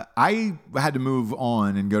 I had to move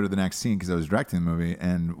on and go to the next scene because I was directing the movie.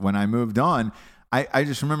 And when I moved on, I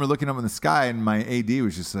just remember looking up in the sky, and my AD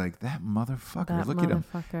was just like, "That motherfucker, look at him."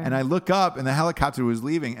 And I look up, and the helicopter was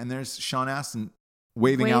leaving, and there's Sean Astin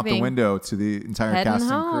waving out the window to the entire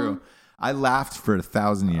cast and crew. I laughed for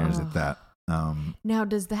 1,000 years at that. Now,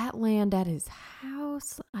 does that land at his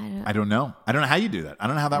house? I don't know. I don't know how you do that. I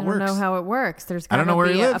don't know how that works. I don't know how it works. There's got to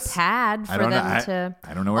be a pad for them to.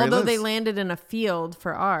 I don't know where he lives. Although they landed in a field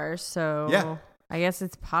for ours, so I guess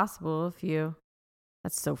it's possible if you.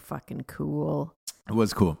 That's so fucking cool. It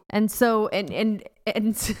was cool. And so and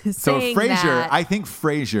So saying Frasier, that, I think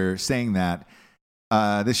Frasier saying that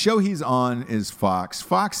the show he's on is Fox.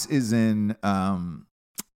 Fox is in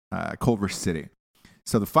Culver City.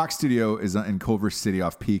 So the Fox studio is in Culver City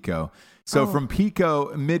off Pico. So from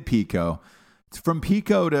Pico, mid-Pico, from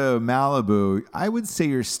Pico to Malibu, I would say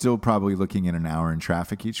you're still probably looking at an hour in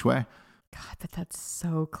traffic each way. God, but that's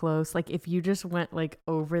so close. Like if you just went like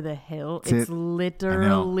over the hill, That's it's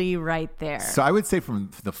literally right there. So I would say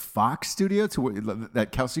from the Fox studio to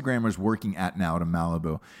that Kelsey Grammer's working at now to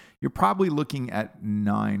Malibu, you're probably looking at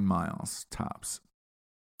 9 miles tops.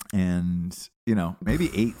 And, maybe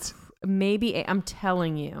 8. Maybe I'm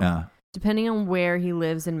telling you, depending on where he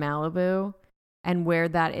lives in Malibu and where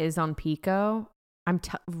that is on Pico,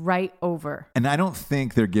 right over. And I don't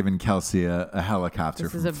think they're giving Kelsey a helicopter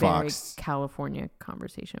This from is a Fox. very California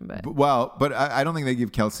conversation, but But I don't think they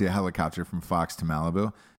give Kelsey a helicopter from Fox to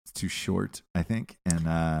Malibu. It's too short, I think. And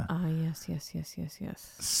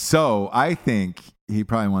yes. so I think he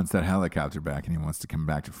probably wants that helicopter back, and he wants to come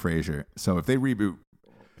back to Frasier. So if they reboot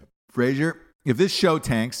Frasier, if this show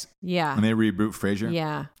tanks, and they reboot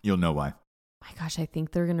Frasier, you'll know why. My gosh, I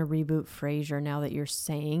think they're gonna reboot Frasier now that you're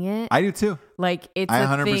saying it. I do too. Like it's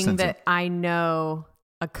a thing that I know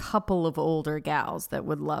a couple of older gals that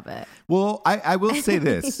would love it. Well, I will say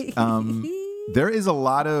this: there is a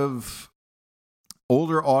lot of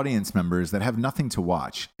older audience members that have nothing to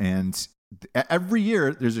watch, and every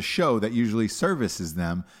year there's a show that usually services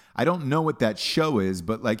them. I don't know what that show is,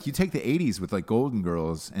 but like you take the 80s with like Golden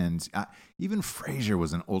Girls, and even Frasier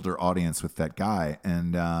was an older audience with that guy,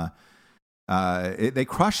 and they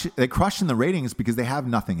crush in the ratings because they have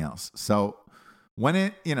nothing else. So when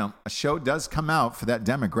a show does come out for that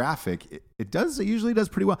demographic, it usually does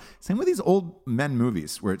pretty well. Same with these old men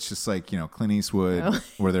movies where it's just like, Clint Eastwood,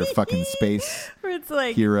 where they're fucking space where it's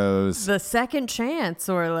like heroes. The Second Chance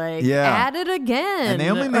or like At It Again. And they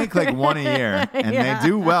only make like one a year and they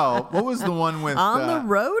do well. What was the one with On the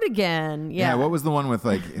Road Again? Yeah. What was the one with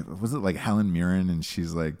like, was it like Helen Mirren and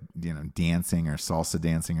she's like, dancing or salsa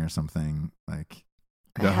dancing or something like...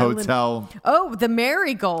 The hotel. Oh, the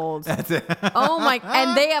Marigold. That's it. Oh my!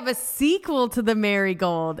 And they have a sequel to the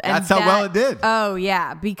Marigold. And that's how well it did. Oh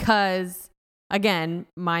yeah, because again,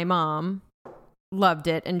 my mom loved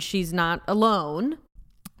it, and she's not alone.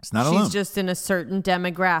 It's not alone. She's just in a certain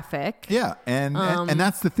demographic. Yeah, and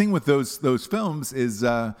that's the thing with those films is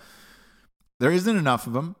there isn't enough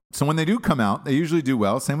of them. So when they do come out, they usually do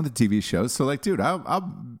well. Same with the TV shows. So like, dude,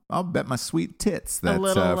 I'll bet my sweet tits that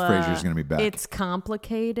Frasier's going to be back. It's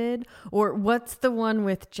Complicated. Or what's the one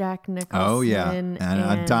with Jack Nicholson? Oh yeah,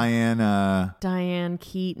 and Diane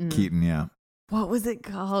Keaton. Keaton, yeah. What was it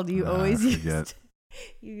called? You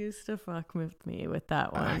used to fuck with me with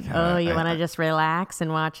that one. You want to just relax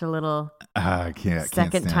and watch a little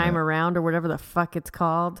second time around or whatever the fuck it's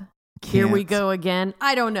called. Here we go again.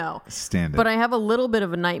 I don't know. Stand it. But I have a little bit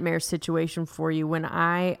of a nightmare situation for you. When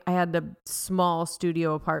I had a small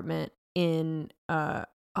studio apartment in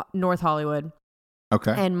North Hollywood.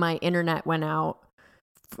 Okay. And my internet went out.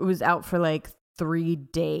 It was out for like 3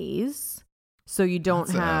 days. So you don't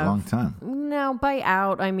have a long time. No, by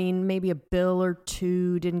out I mean maybe a bill or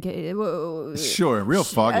two didn't get. Sure, real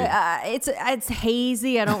foggy. It's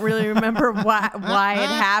hazy. I don't really remember why it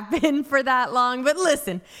happened for that long. But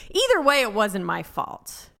listen, either way, it wasn't my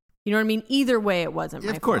fault. You know what I mean? Either way, it wasn't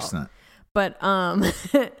my fault. Of course not. But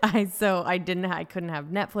I couldn't have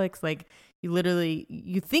Netflix. Like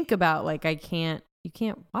you think about like you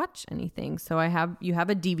can't watch anything. So you have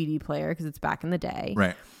a DVD player because it's back in the day,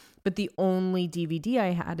 right? But the only DVD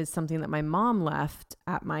I had is something that my mom left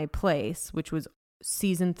at my place, which was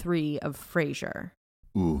season 3 of Frasier.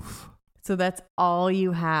 Oof. So that's all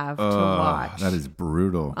you have to watch. That is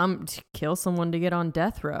brutal. To kill someone to get on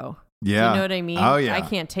death row. Yeah. You know what I mean? Oh yeah. I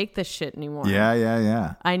can't take this shit anymore.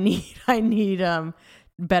 Yeah. I need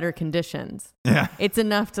better conditions. Yeah. It's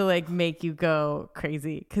enough to like make you go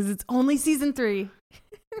crazy because it's only season 3.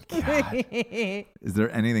 God. Is there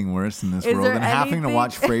anything worse in this world than having to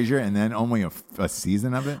watch Frasier and then only a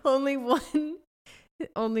season of it? Only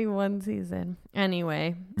one season.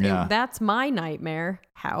 Anyway, yeah. That's my nightmare.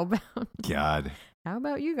 How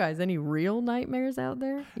about you guys? Any real nightmares out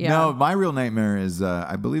there? Yeah. No, my real nightmare is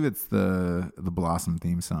I believe it's the Blossom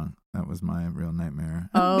theme song. That was my real nightmare.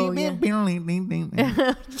 Oh, yeah.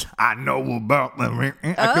 I know about them. I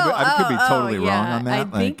could be totally wrong on that.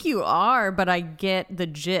 I think you are, but I get the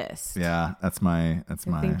gist. Yeah, I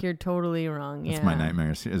think you're totally wrong. That's my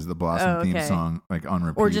nightmare is the Blossom theme song, like on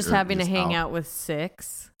repeat. Or just having to hang out with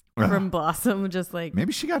Six from Blossom, just like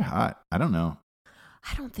maybe she got hot. I don't know.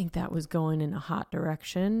 I don't think that was going in a hot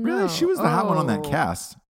direction. Really? No. She was the hot one on that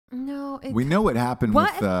cast. No. We know what happened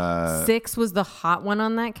with... 6 was the hot one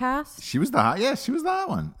on that cast? She was the hot... Yeah, she was the hot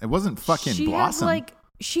one. It wasn't fucking Blossom.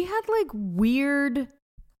 She had like weird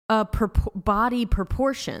body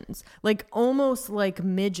proportions. Like almost like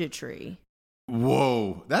midgetry.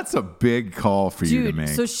 Whoa. That's a big call for you to make.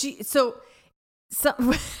 So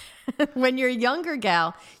when you're a younger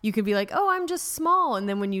gal, you can be like, oh, I'm just small. And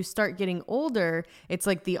then when you start getting older, it's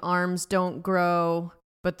like the arms don't grow,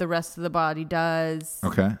 but the rest of the body does.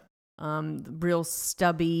 Okay. Real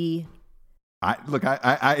stubby.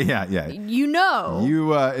 Yeah. You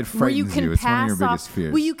know. It frightens you. It's one of your biggest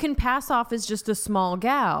fears. Well, you can pass off as just a small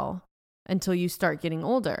gal until you start getting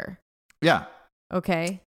older. Yeah.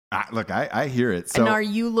 Okay. I hear it. So, and are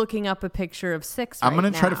you looking up a picture of 6 I'm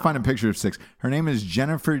going to try to find a picture of 6. Her name is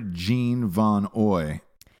Jennifer Jean Von Oy.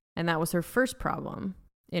 And that was her first problem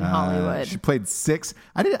in Hollywood. She played 6.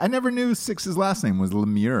 I never knew 6's last name was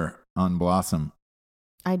Lemire on Blossom.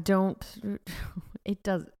 It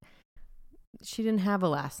does. She didn't have a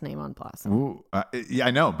last name on Blossom. Ooh, yeah,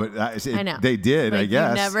 I know, but I know. They did, I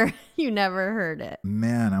guess. You never heard it.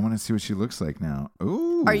 Man, I want to see what she looks like now.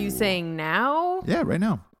 Ooh. Are you saying now? Yeah, right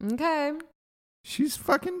now. Okay. She's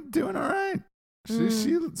fucking doing all right.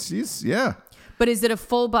 She's yeah. But is it a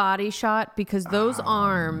full body shot? Because those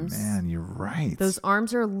arms. Man, you're right. Those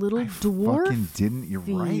arms are a little dwarf. You're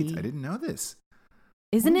right. I didn't know this.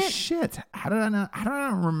 Isn't Holy it? Shit. How did I not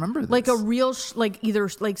remember this? Like a real, either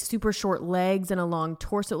like super short legs and a long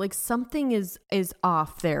torso. Like something is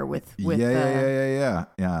off there with Yeah.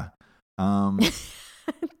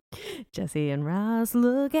 Jesse and Ross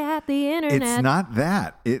look at the internet. It's not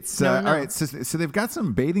that. It's No. all right. So they've got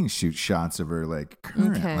some bathing suit shots of her like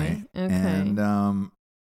currently. Okay. And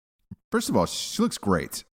first of all, she looks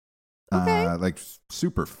great. Okay. Like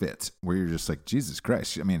super fit. Where you're just like, Jesus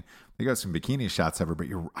Christ. I mean, they got some bikini shots of her, but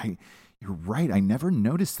you're right. I never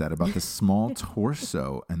noticed that about the small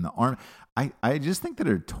torso and the arm. I just think that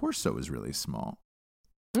her torso is really small.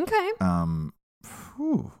 Okay.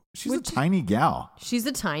 She's a tiny gal. She's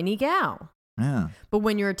a tiny gal. Yeah. But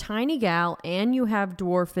when you're a tiny gal and you have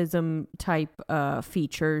dwarfism type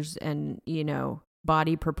features and,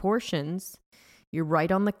 body proportions, you're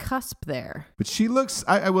right on the cusp there. But she looks,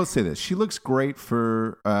 I will say this, she looks great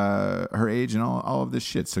for her age and all of this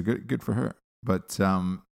shit. So good for her. But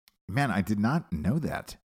man, I did not know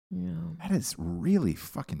that. Yeah. That is really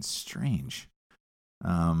fucking strange.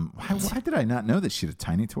 Why did I not know that she had a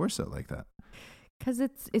tiny torso like that? Because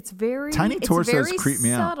it's very tiny torsos creep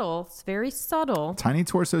me out. It's very subtle. Tiny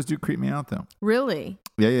torsos do creep me out though. Really?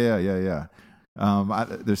 Yeah.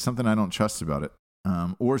 There's something I don't trust about it.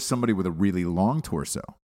 Or somebody with a really long torso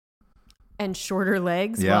and shorter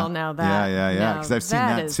legs. Yeah. Well, now that yeah. Because I've seen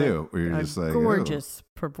that too. Where you're just like gorgeous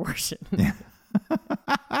proportion. Yeah.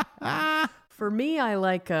 For me, I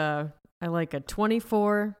like a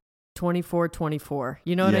 24. 24, 24.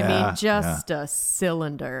 You know what I mean? Just a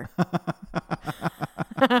cylinder.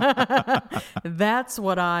 That's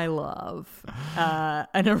what I love.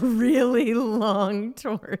 And a really long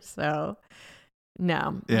torso.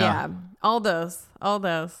 No. Yeah. All those.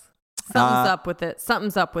 Something's up with it.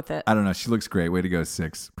 I don't know. She looks great. Way to go,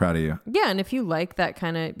 6. Proud of you. Yeah, and if you like that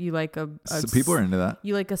kind of, you like so people are into that.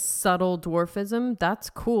 You like a subtle dwarfism. That's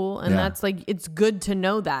cool, and that's like it's good to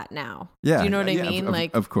know that now. Yeah, do you know what I mean?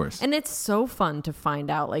 Of course. And it's so fun to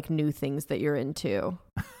find out like new things that you're into.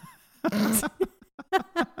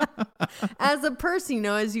 As a person,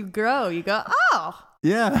 as you grow, you go, oh,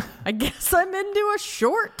 yeah. I guess I'm into a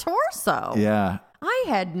short torso. Yeah.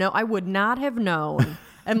 I would not have known.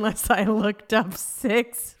 Unless I looked up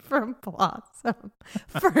 6 from Blossom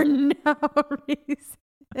for no reason.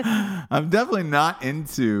 I'm definitely not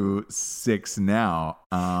into 6 now.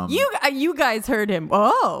 You guys heard him.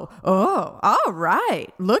 Oh, all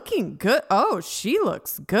right. Looking good. Oh, she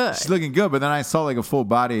looks good. She's looking good, but then I saw like a full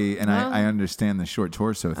body and I understand the short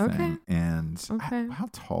torso thing. Okay. And how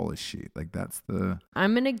tall is she? Like that's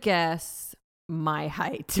I'm going to guess my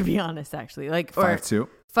height, to be honest, actually. Like 5'2".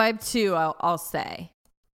 5'2", I'll say.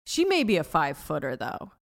 She may be a 5-footer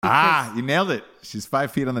though. You nailed it. She's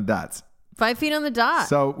 5 feet on the dots. 5 feet on the dot.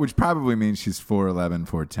 So, which probably means she's 4'11",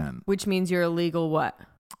 4'10". Which means you're a legal what?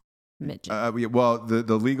 Midget. Well,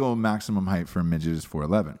 the legal maximum height for a midget is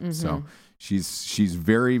 4'11". Mm-hmm. So she's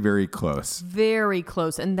very, very close. Very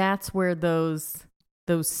close, and that's where those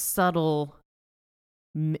subtle.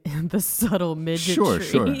 The subtle midgetry.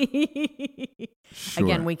 Sure.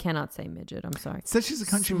 Again, we cannot say midget. I'm sorry. It says she's a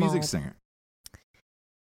country music singer.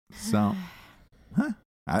 So,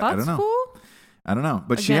 I don't know. Cool. I don't know.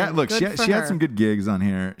 But Again, she good for had her. some good gigs on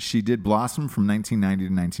here. She did Blossom from 1990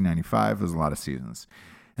 to 1995. It was a lot of seasons.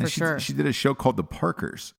 And For sure. She did a show called The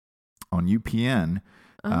Parkers on UPN.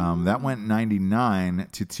 That went 99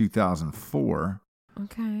 to 2004.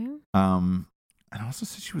 Okay. And also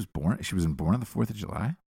said she was in Born on the 4th of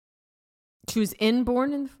July. She was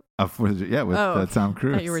inborn in. Yeah, with Tom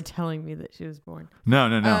Cruise. I thought you were telling me that she was born. No.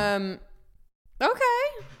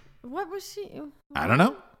 Okay. What was she? I don't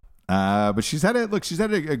know. But she's had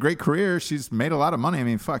a great career. She's made a lot of money. I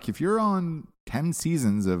mean, fuck, if you're on 10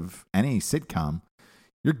 seasons of any sitcom,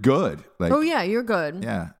 you're good. Like, Oh yeah, you're good.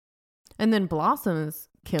 yeah. And then Blossom is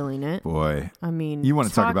killing it. Boy. I mean, You want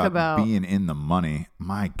to talk about being in the money.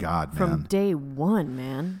 My God, man. from day one,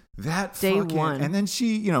 man. That day fucking, one. And then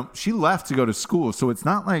she left to go to school. So it's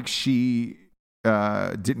not like she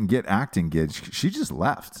didn't get acting gigs. She just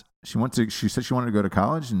left. She said she wanted to go to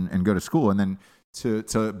college and go to school. And then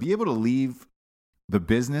to be able to leave the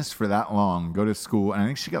business for that long, go to school. And I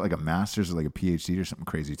think she got like a master's or like a PhD or something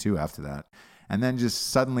crazy too after that. And then just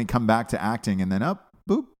suddenly come back to acting and then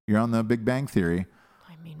boop, you're on the Big Bang Theory.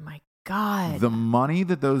 I mean, my God. The money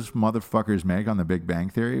that those motherfuckers make on the Big Bang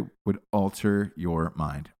Theory would alter your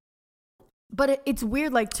mind. But it's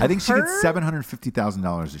weird. Like to I think her, she gets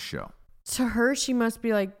 $750,000 a show. to her, she must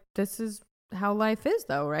be like, this is how life is,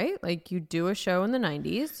 though, right? Like you do a show in the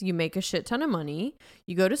 90s, you make a shit ton of money,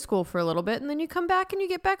 you go to school for a little bit, and then you come back and you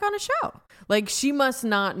get back on a show. Like she must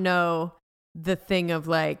not know the thing of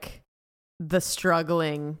like the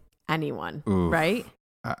struggling anyone, Oof. right?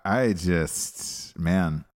 I just,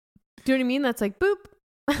 man. Do you know what I mean? That's like, boop.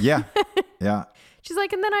 Yeah. Yeah. She's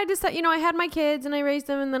like, and then I decided, I had my kids and I raised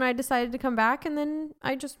them, and then I decided to come back, and then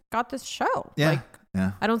I just got this show. Yeah. Like,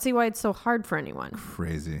 yeah. I don't see why it's so hard for anyone.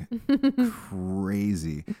 Crazy.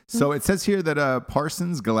 Crazy. So it says here that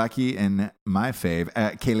Parsons, Galecki, and my fave,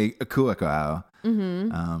 Kaylee Kuakau,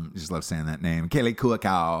 just love saying that name, Kaylee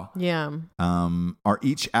Kuakau, Yeah. are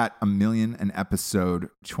each at $1 million an episode.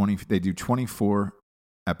 They do 24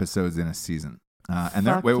 episodes in a season. And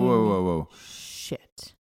they're, whoa.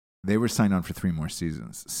 Shit. They were signed on for 3 more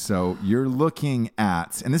seasons. So you're looking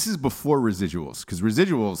at, and this is before residuals, because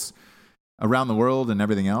residuals around the world and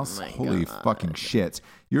everything else, holy fucking shit.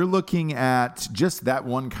 You're looking at just that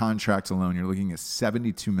one contract alone, you're looking at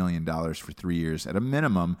 $72 million for 3 years at a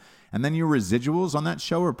minimum. And then your residuals on that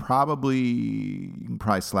show are you can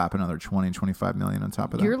probably slap another 20, 25 million on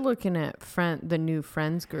top of that. You're looking at the new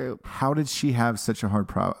Friends group. How did she have such a hard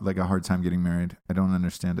time getting married? I don't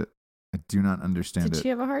understand it. I do not understand it. Did she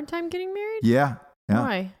have a hard time getting married? Yeah.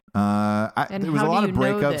 Why? And there was how a lot do of you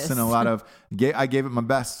know breakups this? and a lot of. I gave it my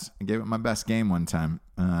best. I gave it my best game one time.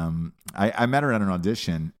 I met her at an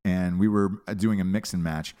audition, and we were doing a mix and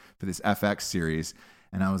match for this FX series,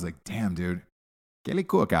 and I was like, "Damn, dude, Kelly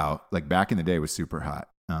Kuakau, like back in the day, was super hot."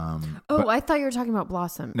 I thought you were talking about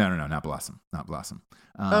Blossom. No, not Blossom, not Blossom.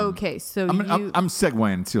 Okay, so I'm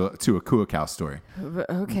segueing to a Kuakau story.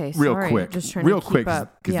 Okay, real sorry. quick, Just trying real to keep quick,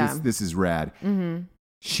 up. because Yeah. this is rad. Mm-hmm.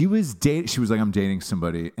 She was like, I'm dating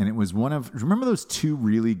somebody, and it was remember those 2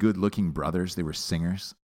 really good looking brothers? They were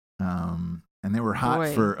singers, and they were hot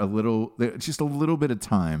Boy. for just a little bit of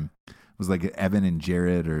time. It was like Evan and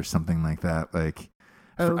Jared or something like that. Like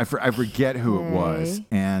I forget who it was, Okay.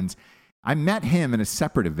 and I met him at a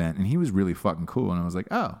separate event, and he was really fucking cool, and I was like,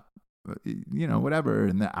 oh, whatever,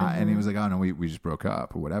 and he was like, oh no, we just broke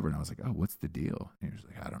up or whatever, and I was like, oh, what's the deal? And he was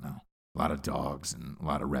like, I don't know. A lot of dogs and a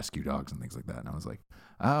lot of rescue dogs and things like that. And I was like,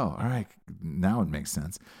 oh, all right, now it makes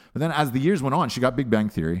sense. But then as the years went on, she got Big Bang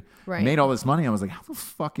Theory, Right. made all this money. I was like, how the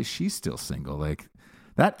fuck is she still single? Like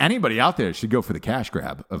that, anybody out there should go for the cash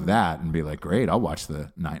grab of that and be like, great, I'll watch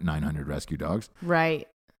the 900 rescue dogs. Right.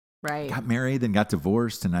 Got married, then got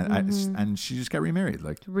divorced, and and she just got remarried.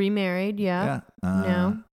 Like Remarried, yeah. yeah,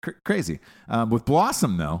 No. Crazy. With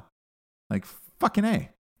Blossom though, like fucking A.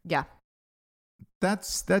 Yeah.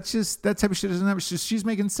 That's just that type of shit. Isn't that she's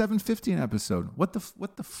making $750 an episode? What the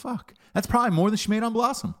fuck? That's probably more than she made on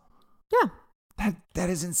Blossom. Yeah. That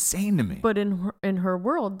is insane to me. But in her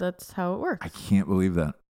world, that's how it works. I can't believe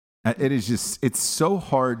that. It is just, it's so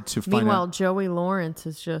hard to find Meanwhile, out. Joey Lawrence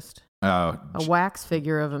is just a wax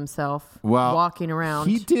figure of himself walking around.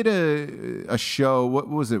 He did a show. What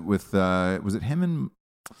was it with? Was it him and?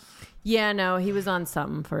 Yeah, no, he was on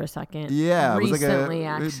something for a second. Yeah, recently, it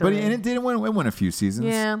was like actually. But it didn't win. It won a few seasons.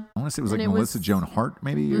 Yeah, I want to say it was like And it Melissa was- Joan Hart,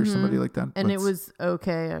 maybe, or somebody like that. and it was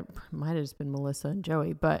okay. It might have just been Melissa and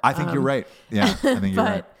Joey, but I think you're right. Yeah, I think you're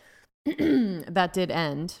right. but that did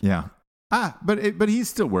end. Yeah. But he's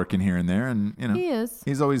still working here and there, and He is.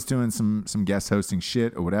 he's always doing some guest hosting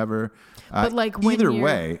shit or whatever. But like either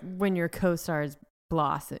way, when your co-star is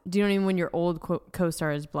Blossom. Do you know what I mean? When your old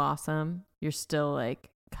co-star is Blossom, you're still like,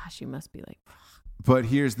 gosh, you must be like. But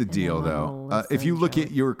here's the deal, though. If you look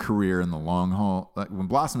at your career in the long haul, like when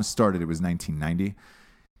Blossom started, it was 1990.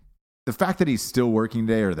 The fact that he's still working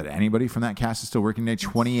today, or that anybody from that cast is still working today,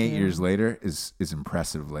 28 years later, is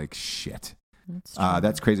impressive. Like, shit.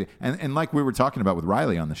 That's crazy. And like we were talking about with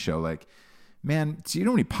Riley on the show, like, man, do you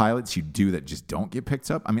know how many pilots you do that just don't get picked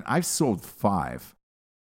up? I mean, I've sold 5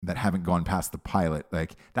 that haven't gone past the pilot.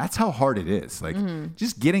 Like, that's how hard it is. Like,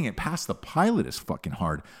 just getting it past the pilot is fucking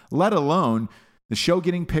hard, let alone the show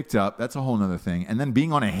getting picked up. That's a whole nother thing. And then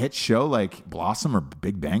being on a hit show like Blossom or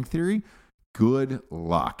Big Bang Theory, good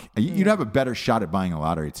luck. You'd have a better shot at buying a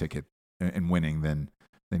lottery ticket and winning than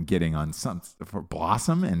getting on some for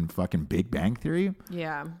Blossom and fucking Big Bang Theory.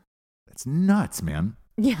 Yeah. That's nuts, man.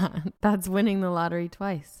 Yeah. That's winning the lottery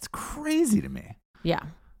twice. It's crazy to me. Yeah.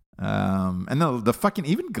 And the fucking,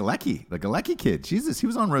 even Galecki, the Galecki kid, Jesus, he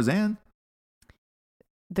was on Roseanne.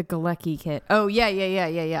 The Galecki kid. Oh, yeah.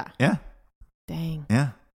 Yeah. Dang. Yeah.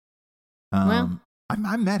 Well,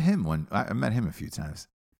 I met him I met him a few times.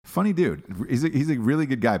 Funny dude. He's a really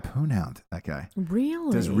good guy. Poonhound, that guy.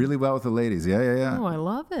 Really? Does really well with the ladies. Yeah. Oh, I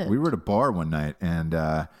love it. We were at a bar one night, and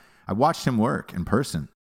I watched him work in person.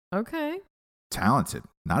 Okay. Talented.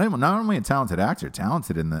 Not only a talented actor,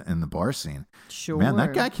 talented in the bar scene. Sure. Man,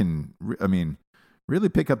 that guy can, really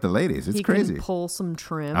pick up the ladies. It's crazy. He can pull some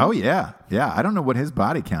trim. Oh, yeah. Yeah. I don't know what his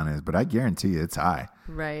body count is, but I guarantee you it's high.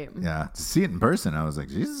 Right. Yeah. To see it in person, I was like,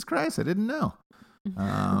 Jesus Christ, I didn't know.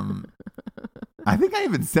 I think I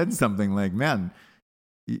even said something like, man,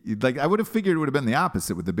 like I would have figured it would have been the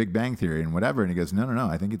opposite with the Big Bang Theory and whatever. And he goes, no,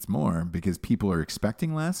 I think it's more because people are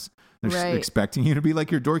expecting less. They're expecting you to be like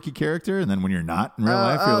your dorky character. And then when you're not in real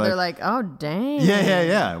life, you're they're like, oh, dang.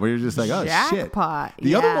 Yeah. Where you're just like, oh, jackpot. Shit.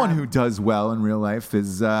 The other one who does well in real life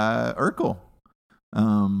is Urkel.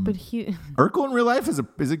 But Urkel in real life is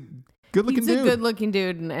a good-looking dude. He's a good-looking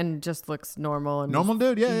dude and just looks normal. And normal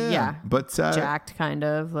dude, yeah. But jacked, kind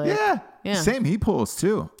of. Like, yeah. Same. He pulls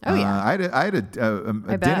too. Oh yeah. I had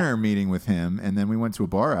a dinner meeting with him, and then we went to a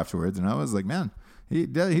bar afterwards, and I was like, man, he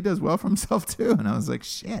does well for himself too. And I was like,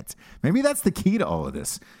 shit, maybe that's the key to all of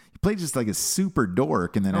this. He played just like a super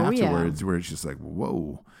dork, and then afterwards, where it's just like,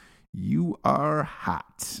 whoa, you are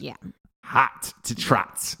hot. Yeah. Hot to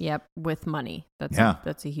trots. Yep. With money.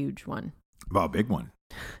 That's a huge one. Well, a big one.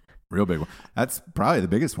 Real big one. That's probably the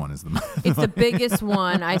biggest one. It's the biggest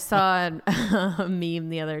one. I saw a meme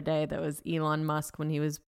the other day that was Elon Musk when he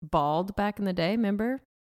was bald back in the day. Remember?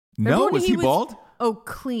 No, was he bald? Oh,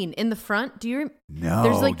 clean in the front. Do you? No.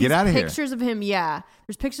 There's like get out of here. Pictures of him. Yeah,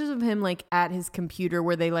 there's pictures of him like at his computer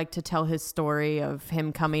where they like to tell his story of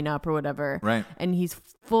him coming up or whatever. Right. And he's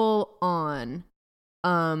full on.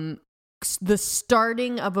 The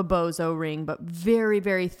starting of a bozo ring, but very,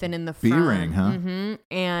 very thin in the front. B-ring, huh? Mm-hmm.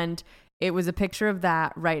 And it was a picture of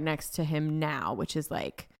that right next to him now, which is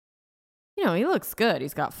like, he looks good.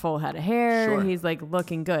 He's got full head of hair. Sure. He's like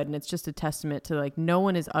looking good. And it's just a testament to like, no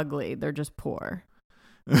one is ugly. They're just poor.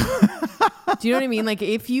 Do you know what I mean? Like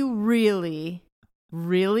if you really,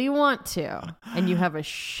 really want to, and you have a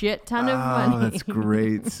shit ton of money. Oh, that's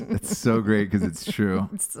great. That's so great because it's true.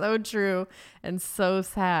 It's so true and so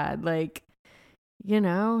sad. Like,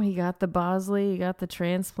 he got the Bosley, he got the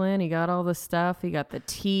transplant, he got all the stuff, he got the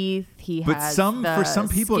teeth. For some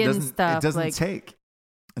people, it doesn't take.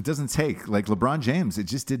 It doesn't take. Like LeBron James, it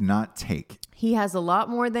just did not take. He has a lot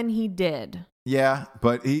more than he did. Yeah,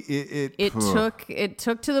 but it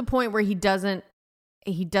took to the point where he doesn't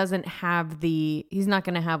have he's not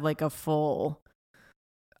going to have like a full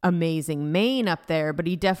amazing mane up there, but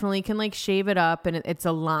he definitely can like shave it up and it's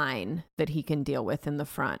a line that he can deal with in the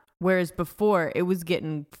front. Whereas before it was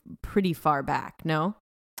getting pretty far back. No,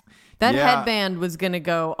 that headband was going to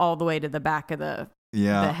go all the way to the back of the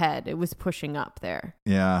head. It was pushing up there.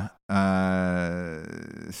 Yeah.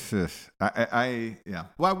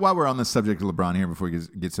 While we're on the subject of LeBron here, before we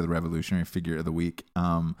get to the revolutionary figure of the week,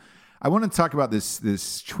 I want to talk about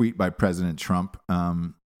this tweet by President Trump.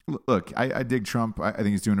 Look, I dig Trump. I think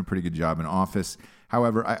he's doing a pretty good job in office.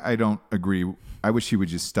 However, I don't agree. I wish he would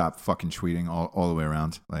just stop fucking tweeting all the way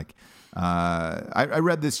around. Like, I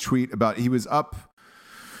read this tweet about he was up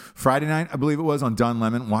Friday night, I believe it was, on Don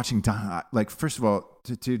Lemon, watching Don. Like, first of all,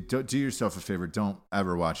 do yourself a favor. Don't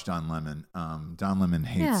ever watch Don Lemon. Don Lemon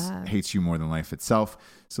hates you more than life itself.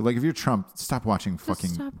 So, like, if you're Trump, stop watching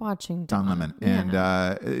Don Lemon.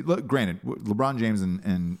 Yeah. And look, granted, LeBron James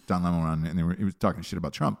and Don Lemon were on, and he was talking shit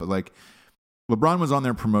about Trump. But like, LeBron was on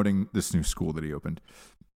there promoting this new school that he opened.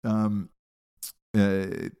 I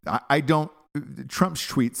don't Trump's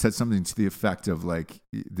tweet said something to the effect of like,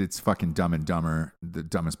 it's fucking Dumb and Dumber. The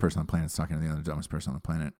dumbest person on the planet is talking to the other dumbest person on the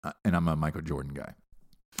planet. And I'm a Michael Jordan guy.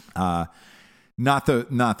 Not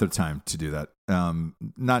the time to do that.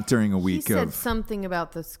 Not during a week he said of something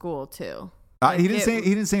about the school too. He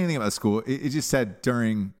didn't say anything about school. It just said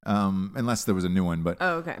during, unless there was a new one. But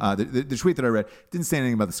okay. The tweet that I read didn't say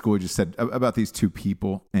anything about the school. It just said about these two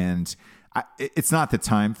people, and it's not the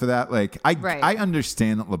time for that. Like I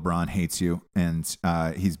understand that LeBron hates you, and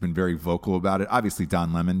he's been very vocal about it. Obviously,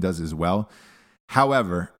 Don Lemon does as well.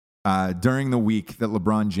 However, during the week that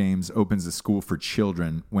LeBron James opens a school for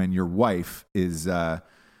children, when your wife is her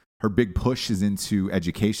big push is into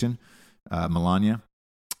education, Melania.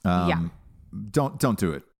 Don't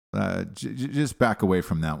do it. Just back away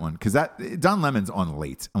from that one, because that Don Lemon's on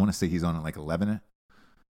late. I want to say he's on at like 11ish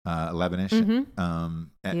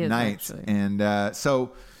at night, actually. And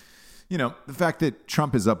so the fact that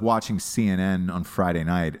Trump is up watching CNN on Friday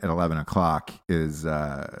night at 11 o'clock is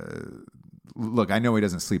look. I know he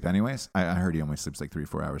doesn't sleep anyways. I heard he only sleeps like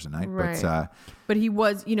 3-4 hours a night, right. But he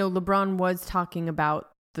was, LeBron was talking about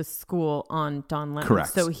the school on Don Lemon.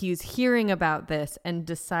 Correct. So he's hearing about this and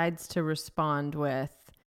decides to respond with,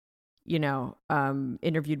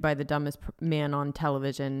 interviewed by the dumbest man on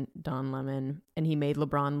television, Don Lemon, and he made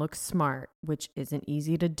LeBron look smart, which isn't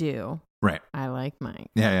easy to do. Right. I like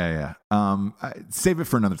Mike. Yeah. Save it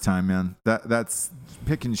for another time, man. That's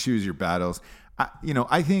pick and choose your battles.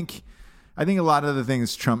 I think a lot of the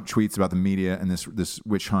things Trump tweets about the media and this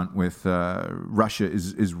witch hunt with Russia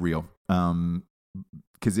is real.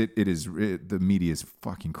 Because the media is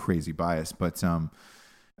fucking crazy biased, but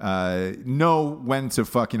know when to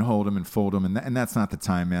fucking hold them and fold them, and that's not the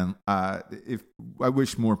time, man. If I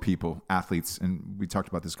wish more people, athletes, and we talked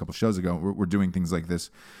about this a couple shows ago, we're doing things like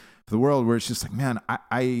this for the world, where it's just like, man,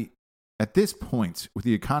 I at this point with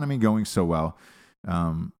the economy going so well,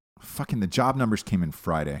 fucking the job numbers came in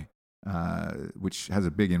Friday, which has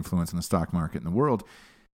a big influence on the stock market in the world.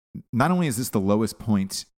 Not only is this the lowest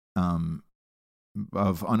point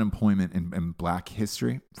of unemployment in Black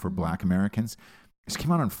history for Black Americans. This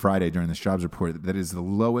came out on Friday during this jobs report that is the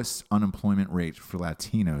lowest unemployment rate for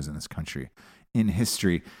Latinos in this country in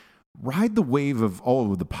history. Ride the wave of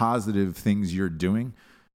all of the positive things you're doing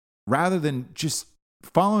rather than just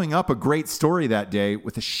following up a great story that day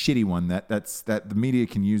with a shitty one that the media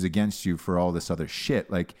can use against you for all this other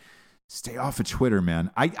shit. Like, stay off of Twitter,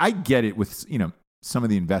 man. I get it with, some of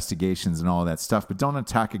the investigations and all of that stuff, but don't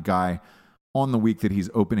attack a guy on the week that he's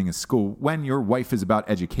opening a school when your wife is about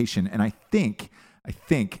education. And I think,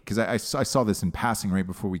 because I saw this in passing right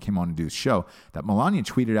before we came on to do the show, that Melania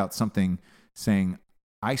tweeted out something saying,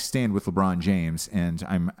 I stand with LeBron James and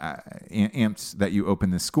I'm amped that you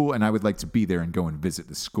open this school and I would like to be there and go and visit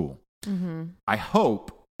the school. Mm-hmm. I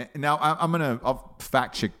hope, now I'll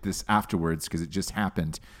fact check this afterwards because it just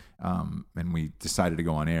happened and we decided to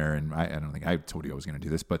go on air, and I don't think I told you I was going to do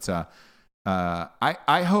this, but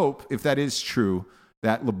I hope, if that is true,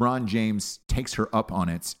 that LeBron James takes her up on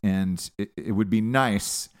it, and it would be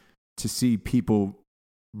nice to see people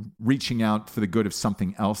reaching out for the good of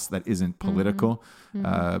something else that isn't political,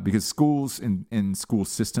 because schools and school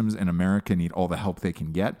systems in America need all the help they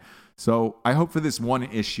can get. So I hope for this one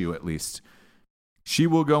issue, at least, she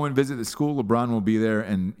will go and visit the school. LeBron will be there,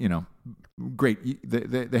 and great.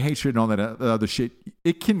 The hatred and all that other shit,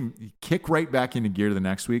 it can kick right back into gear the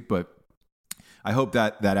next week, but I hope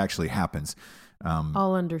that actually happens.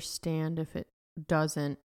 I'll understand if it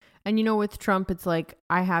doesn't. And with Trump, it's like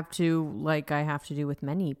I have to do with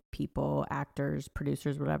many people, actors,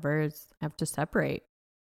 producers, whatever, is I have to separate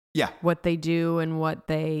what they do and what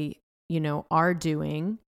they, are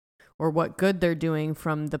doing or what good they're doing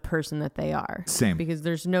from the person that they are. Same. Because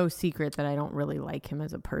there's no secret that I don't really like him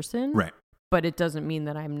as a person. Right. But it doesn't mean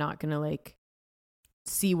that I'm not going to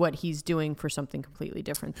see what he's doing for something completely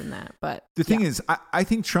different than that. But the thing is, I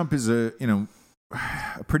think Trump is a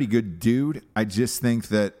pretty good dude. I just think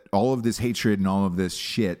that all of this hatred and all of this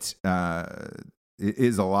shit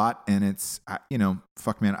is a lot, and it's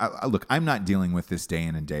fuck, man. Look, I'm not dealing with this day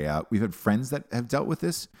in and day out. We've had friends that have dealt with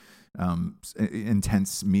this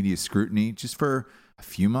intense media scrutiny just for a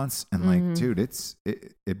few months, and dude,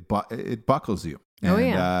 it buckles you. And,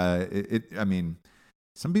 I mean,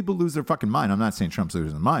 some people lose their fucking mind. I'm not saying Trump's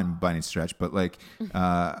losing his mind by any stretch, but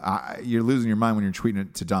you're losing your mind when you're tweeting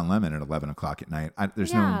it to Don Lemon at 11 o'clock at night.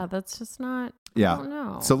 That's just not. Yeah. I don't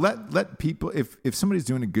know. So let people, if somebody's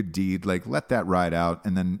doing a good deed, let that ride out,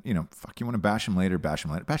 and then fuck, you want to bash him later, bash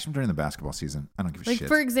him during the basketball season. I don't give a shit.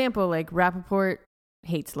 For example, Rappaport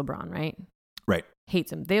hates LeBron, right? Right.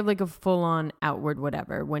 hates him. They have like a full on outward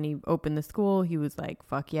whatever. When he opened the school, he was like,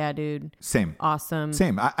 fuck yeah, dude. Same. Awesome.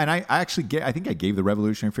 Same. I actually I think I gave the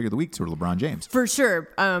Revolutionary Figure of the Week to LeBron James. For sure.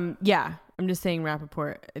 Yeah. I'm just saying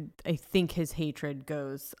Rappaport, I think his hatred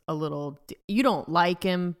goes a little, you don't like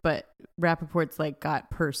him, but Rappaport's like got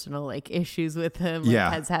personal like issues with him, like,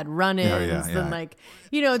 has had run-ins and like,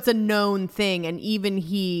 you know, it's a known thing. And even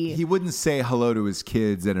he wouldn't say hello to his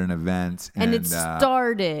kids at an event. And it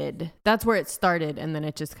started, that's where it started. And then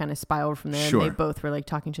it just kind of spiraled from there. Sure. And they both were like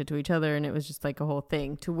talking shit to each other. And it was just like a whole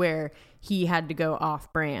thing to where he had to go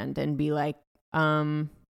off brand and be like,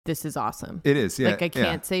 this is awesome. It is, yeah. Like I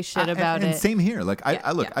can't say shit about and it. Same here. Like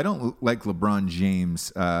I don't like LeBron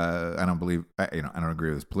James. I don't believe. I don't agree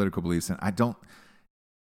with his political beliefs, and I don't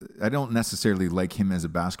necessarily like him as a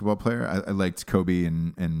basketball player. I liked Kobe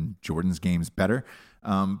and Jordan's games better.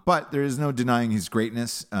 But there is no denying his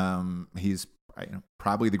greatness. He's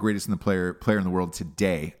probably the greatest player in the world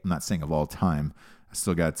today. I'm not saying of all time. I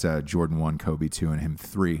still got Jordan 1, Kobe 2, and him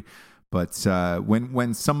 3. But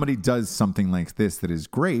when somebody does something like this that is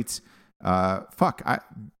great, not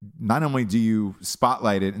only do you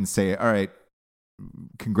spotlight it and say, all right,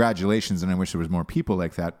 congratulations, and I wish there was more people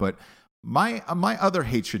like that, but my other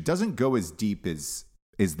hatred doesn't go as deep as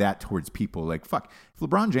that towards people. Like, fuck, if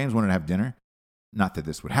LeBron James wanted to have dinner, not that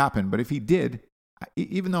this would happen, but if he did,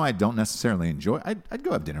 even though I don't necessarily enjoy, I'd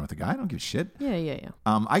go have dinner with the guy. I don't give a shit. Yeah.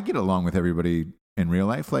 I get along with everybody in real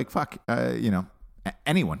life. Like, fuck,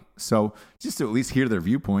 anyone. So just to at least hear their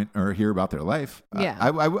viewpoint or hear about their life.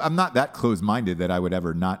 I'm not that closed-minded that I would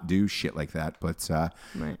ever not do shit like that. But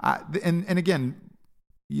right. And again,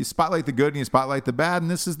 you spotlight the good and you spotlight the bad,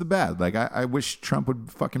 and this is the bad. Like I wish Trump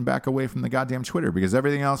would fucking back away from the goddamn Twitter, because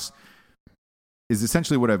everything else is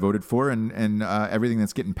essentially what I voted for, and everything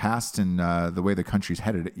that's getting passed and the way the country's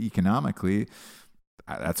headed economically.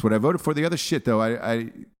 That's what I voted for. The other shit, though,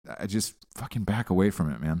 I just fucking back away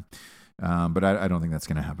from it, man. But I don't think that's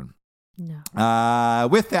going to happen. No.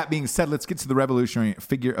 With that being said, let's get to the Revolutionary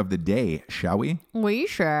Figure of the Day, shall we? We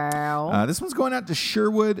shall. This one's going out to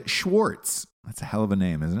Sherwood Schwartz. That's a hell of a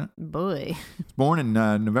name, isn't it? Boy. Born in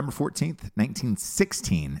November 14th,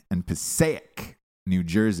 1916 in Passaic, New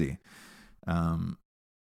Jersey.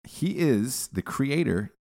 He is the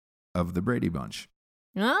creator of the Brady Bunch.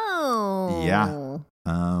 Oh. Yeah.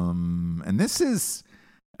 And this is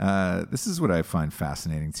what I find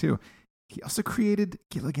fascinating, too. He also created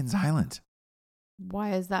Gilligan's Island.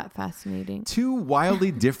 Why is that fascinating? 2 wildly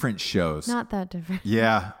different shows. Not that different.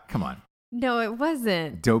 Yeah, come on. No, it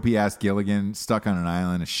wasn't. Dopey-ass Gilligan stuck on an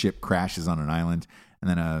island. A ship crashes on an island. And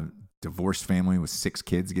then a divorced family with 6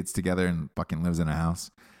 kids gets together and fucking lives in a house.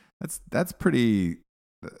 That's pretty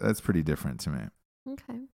different to me.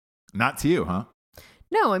 Okay. Not to you, huh?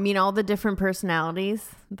 No, I mean, all the different personalities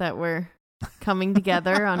that were coming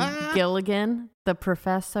together on Gilligan, the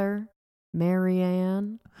professor,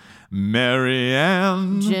 Marianne,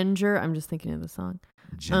 Ginger. I'm just thinking of the song.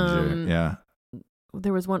 Ginger, yeah.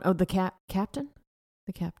 There was one. Oh, the captain.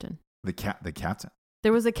 The captain. The captain.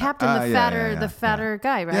 There was a captain, the fatter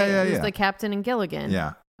guy, right? Yeah. It was the captain in Gilligan.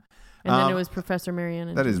 Yeah. And then it was Professor Marianne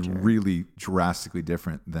and That Ginger. is really drastically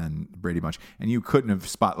different than Brady Bunch. And you couldn't have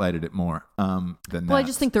spotlighted it more than that. Well, I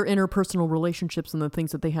just think their interpersonal relationships and the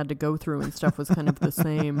things that they had to go through and stuff was kind of the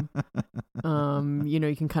same.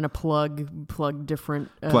 You can kind of plug different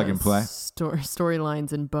plug and play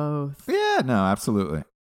storylines in both. Yeah, no, absolutely.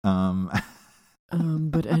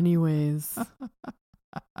 But anyways.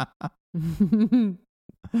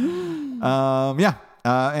 Yeah.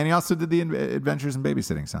 And he also did the Adventures in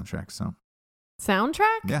Babysitting soundtrack. So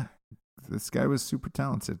soundtrack? Yeah. This guy was super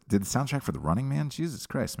talented. Did the soundtrack for The Running Man? Jesus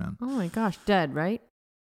Christ, man. Oh my gosh. Dead, right?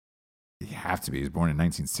 You have to be. He was born in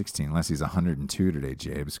 1916, unless he's 102 today,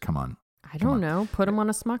 Jabes. Come on. I don't know. Put him on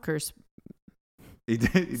a Smucker's. He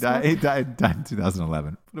died in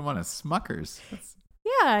 2011. Put him on a Smucker's.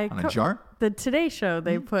 Yeah. On a jar? The Today Show,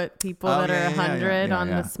 they put people that are 100 on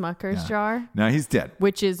the Smucker's jar. No, he's dead.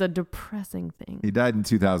 Which is a depressing thing. He died in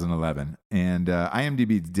 2011. And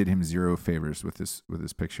IMDb did him 0 favors with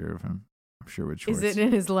this picture of him. I'm sure which Is it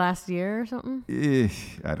in his last year or something?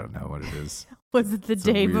 I don't know what it is. Was it the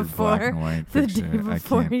day before? Black and white the picture. day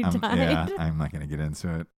before he died? Yeah, I'm not going to get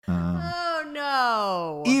into it. Oh,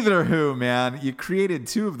 no. Either who, man. You created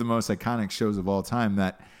 2 of the most iconic shows of all time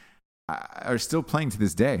that are still playing to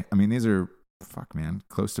this day. I mean, these are,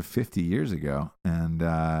 close to 50 years ago. And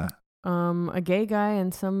a gay guy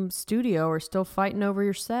in some studio are still fighting over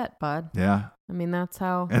your set, bud. Yeah. I mean, that's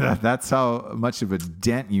how much of a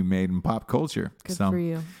dent you made in pop culture. Good for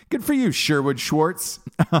you. Good for you, Sherwood Schwartz.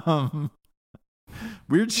 But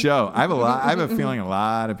Weird show. I have a feeling a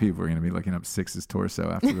lot of people are going to be looking up Six's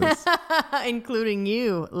torso after this. Including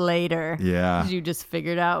you later. Yeah. 'Cause you just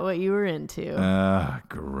figured out what you were into.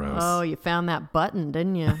 Gross. Oh, you found that button,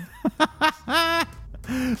 didn't you?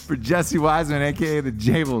 For Jesse Wiseman, a.k.a. the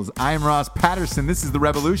Jables, I am Ross Patterson. This is The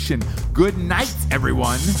Revolution. Good night,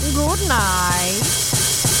 everyone. Good night.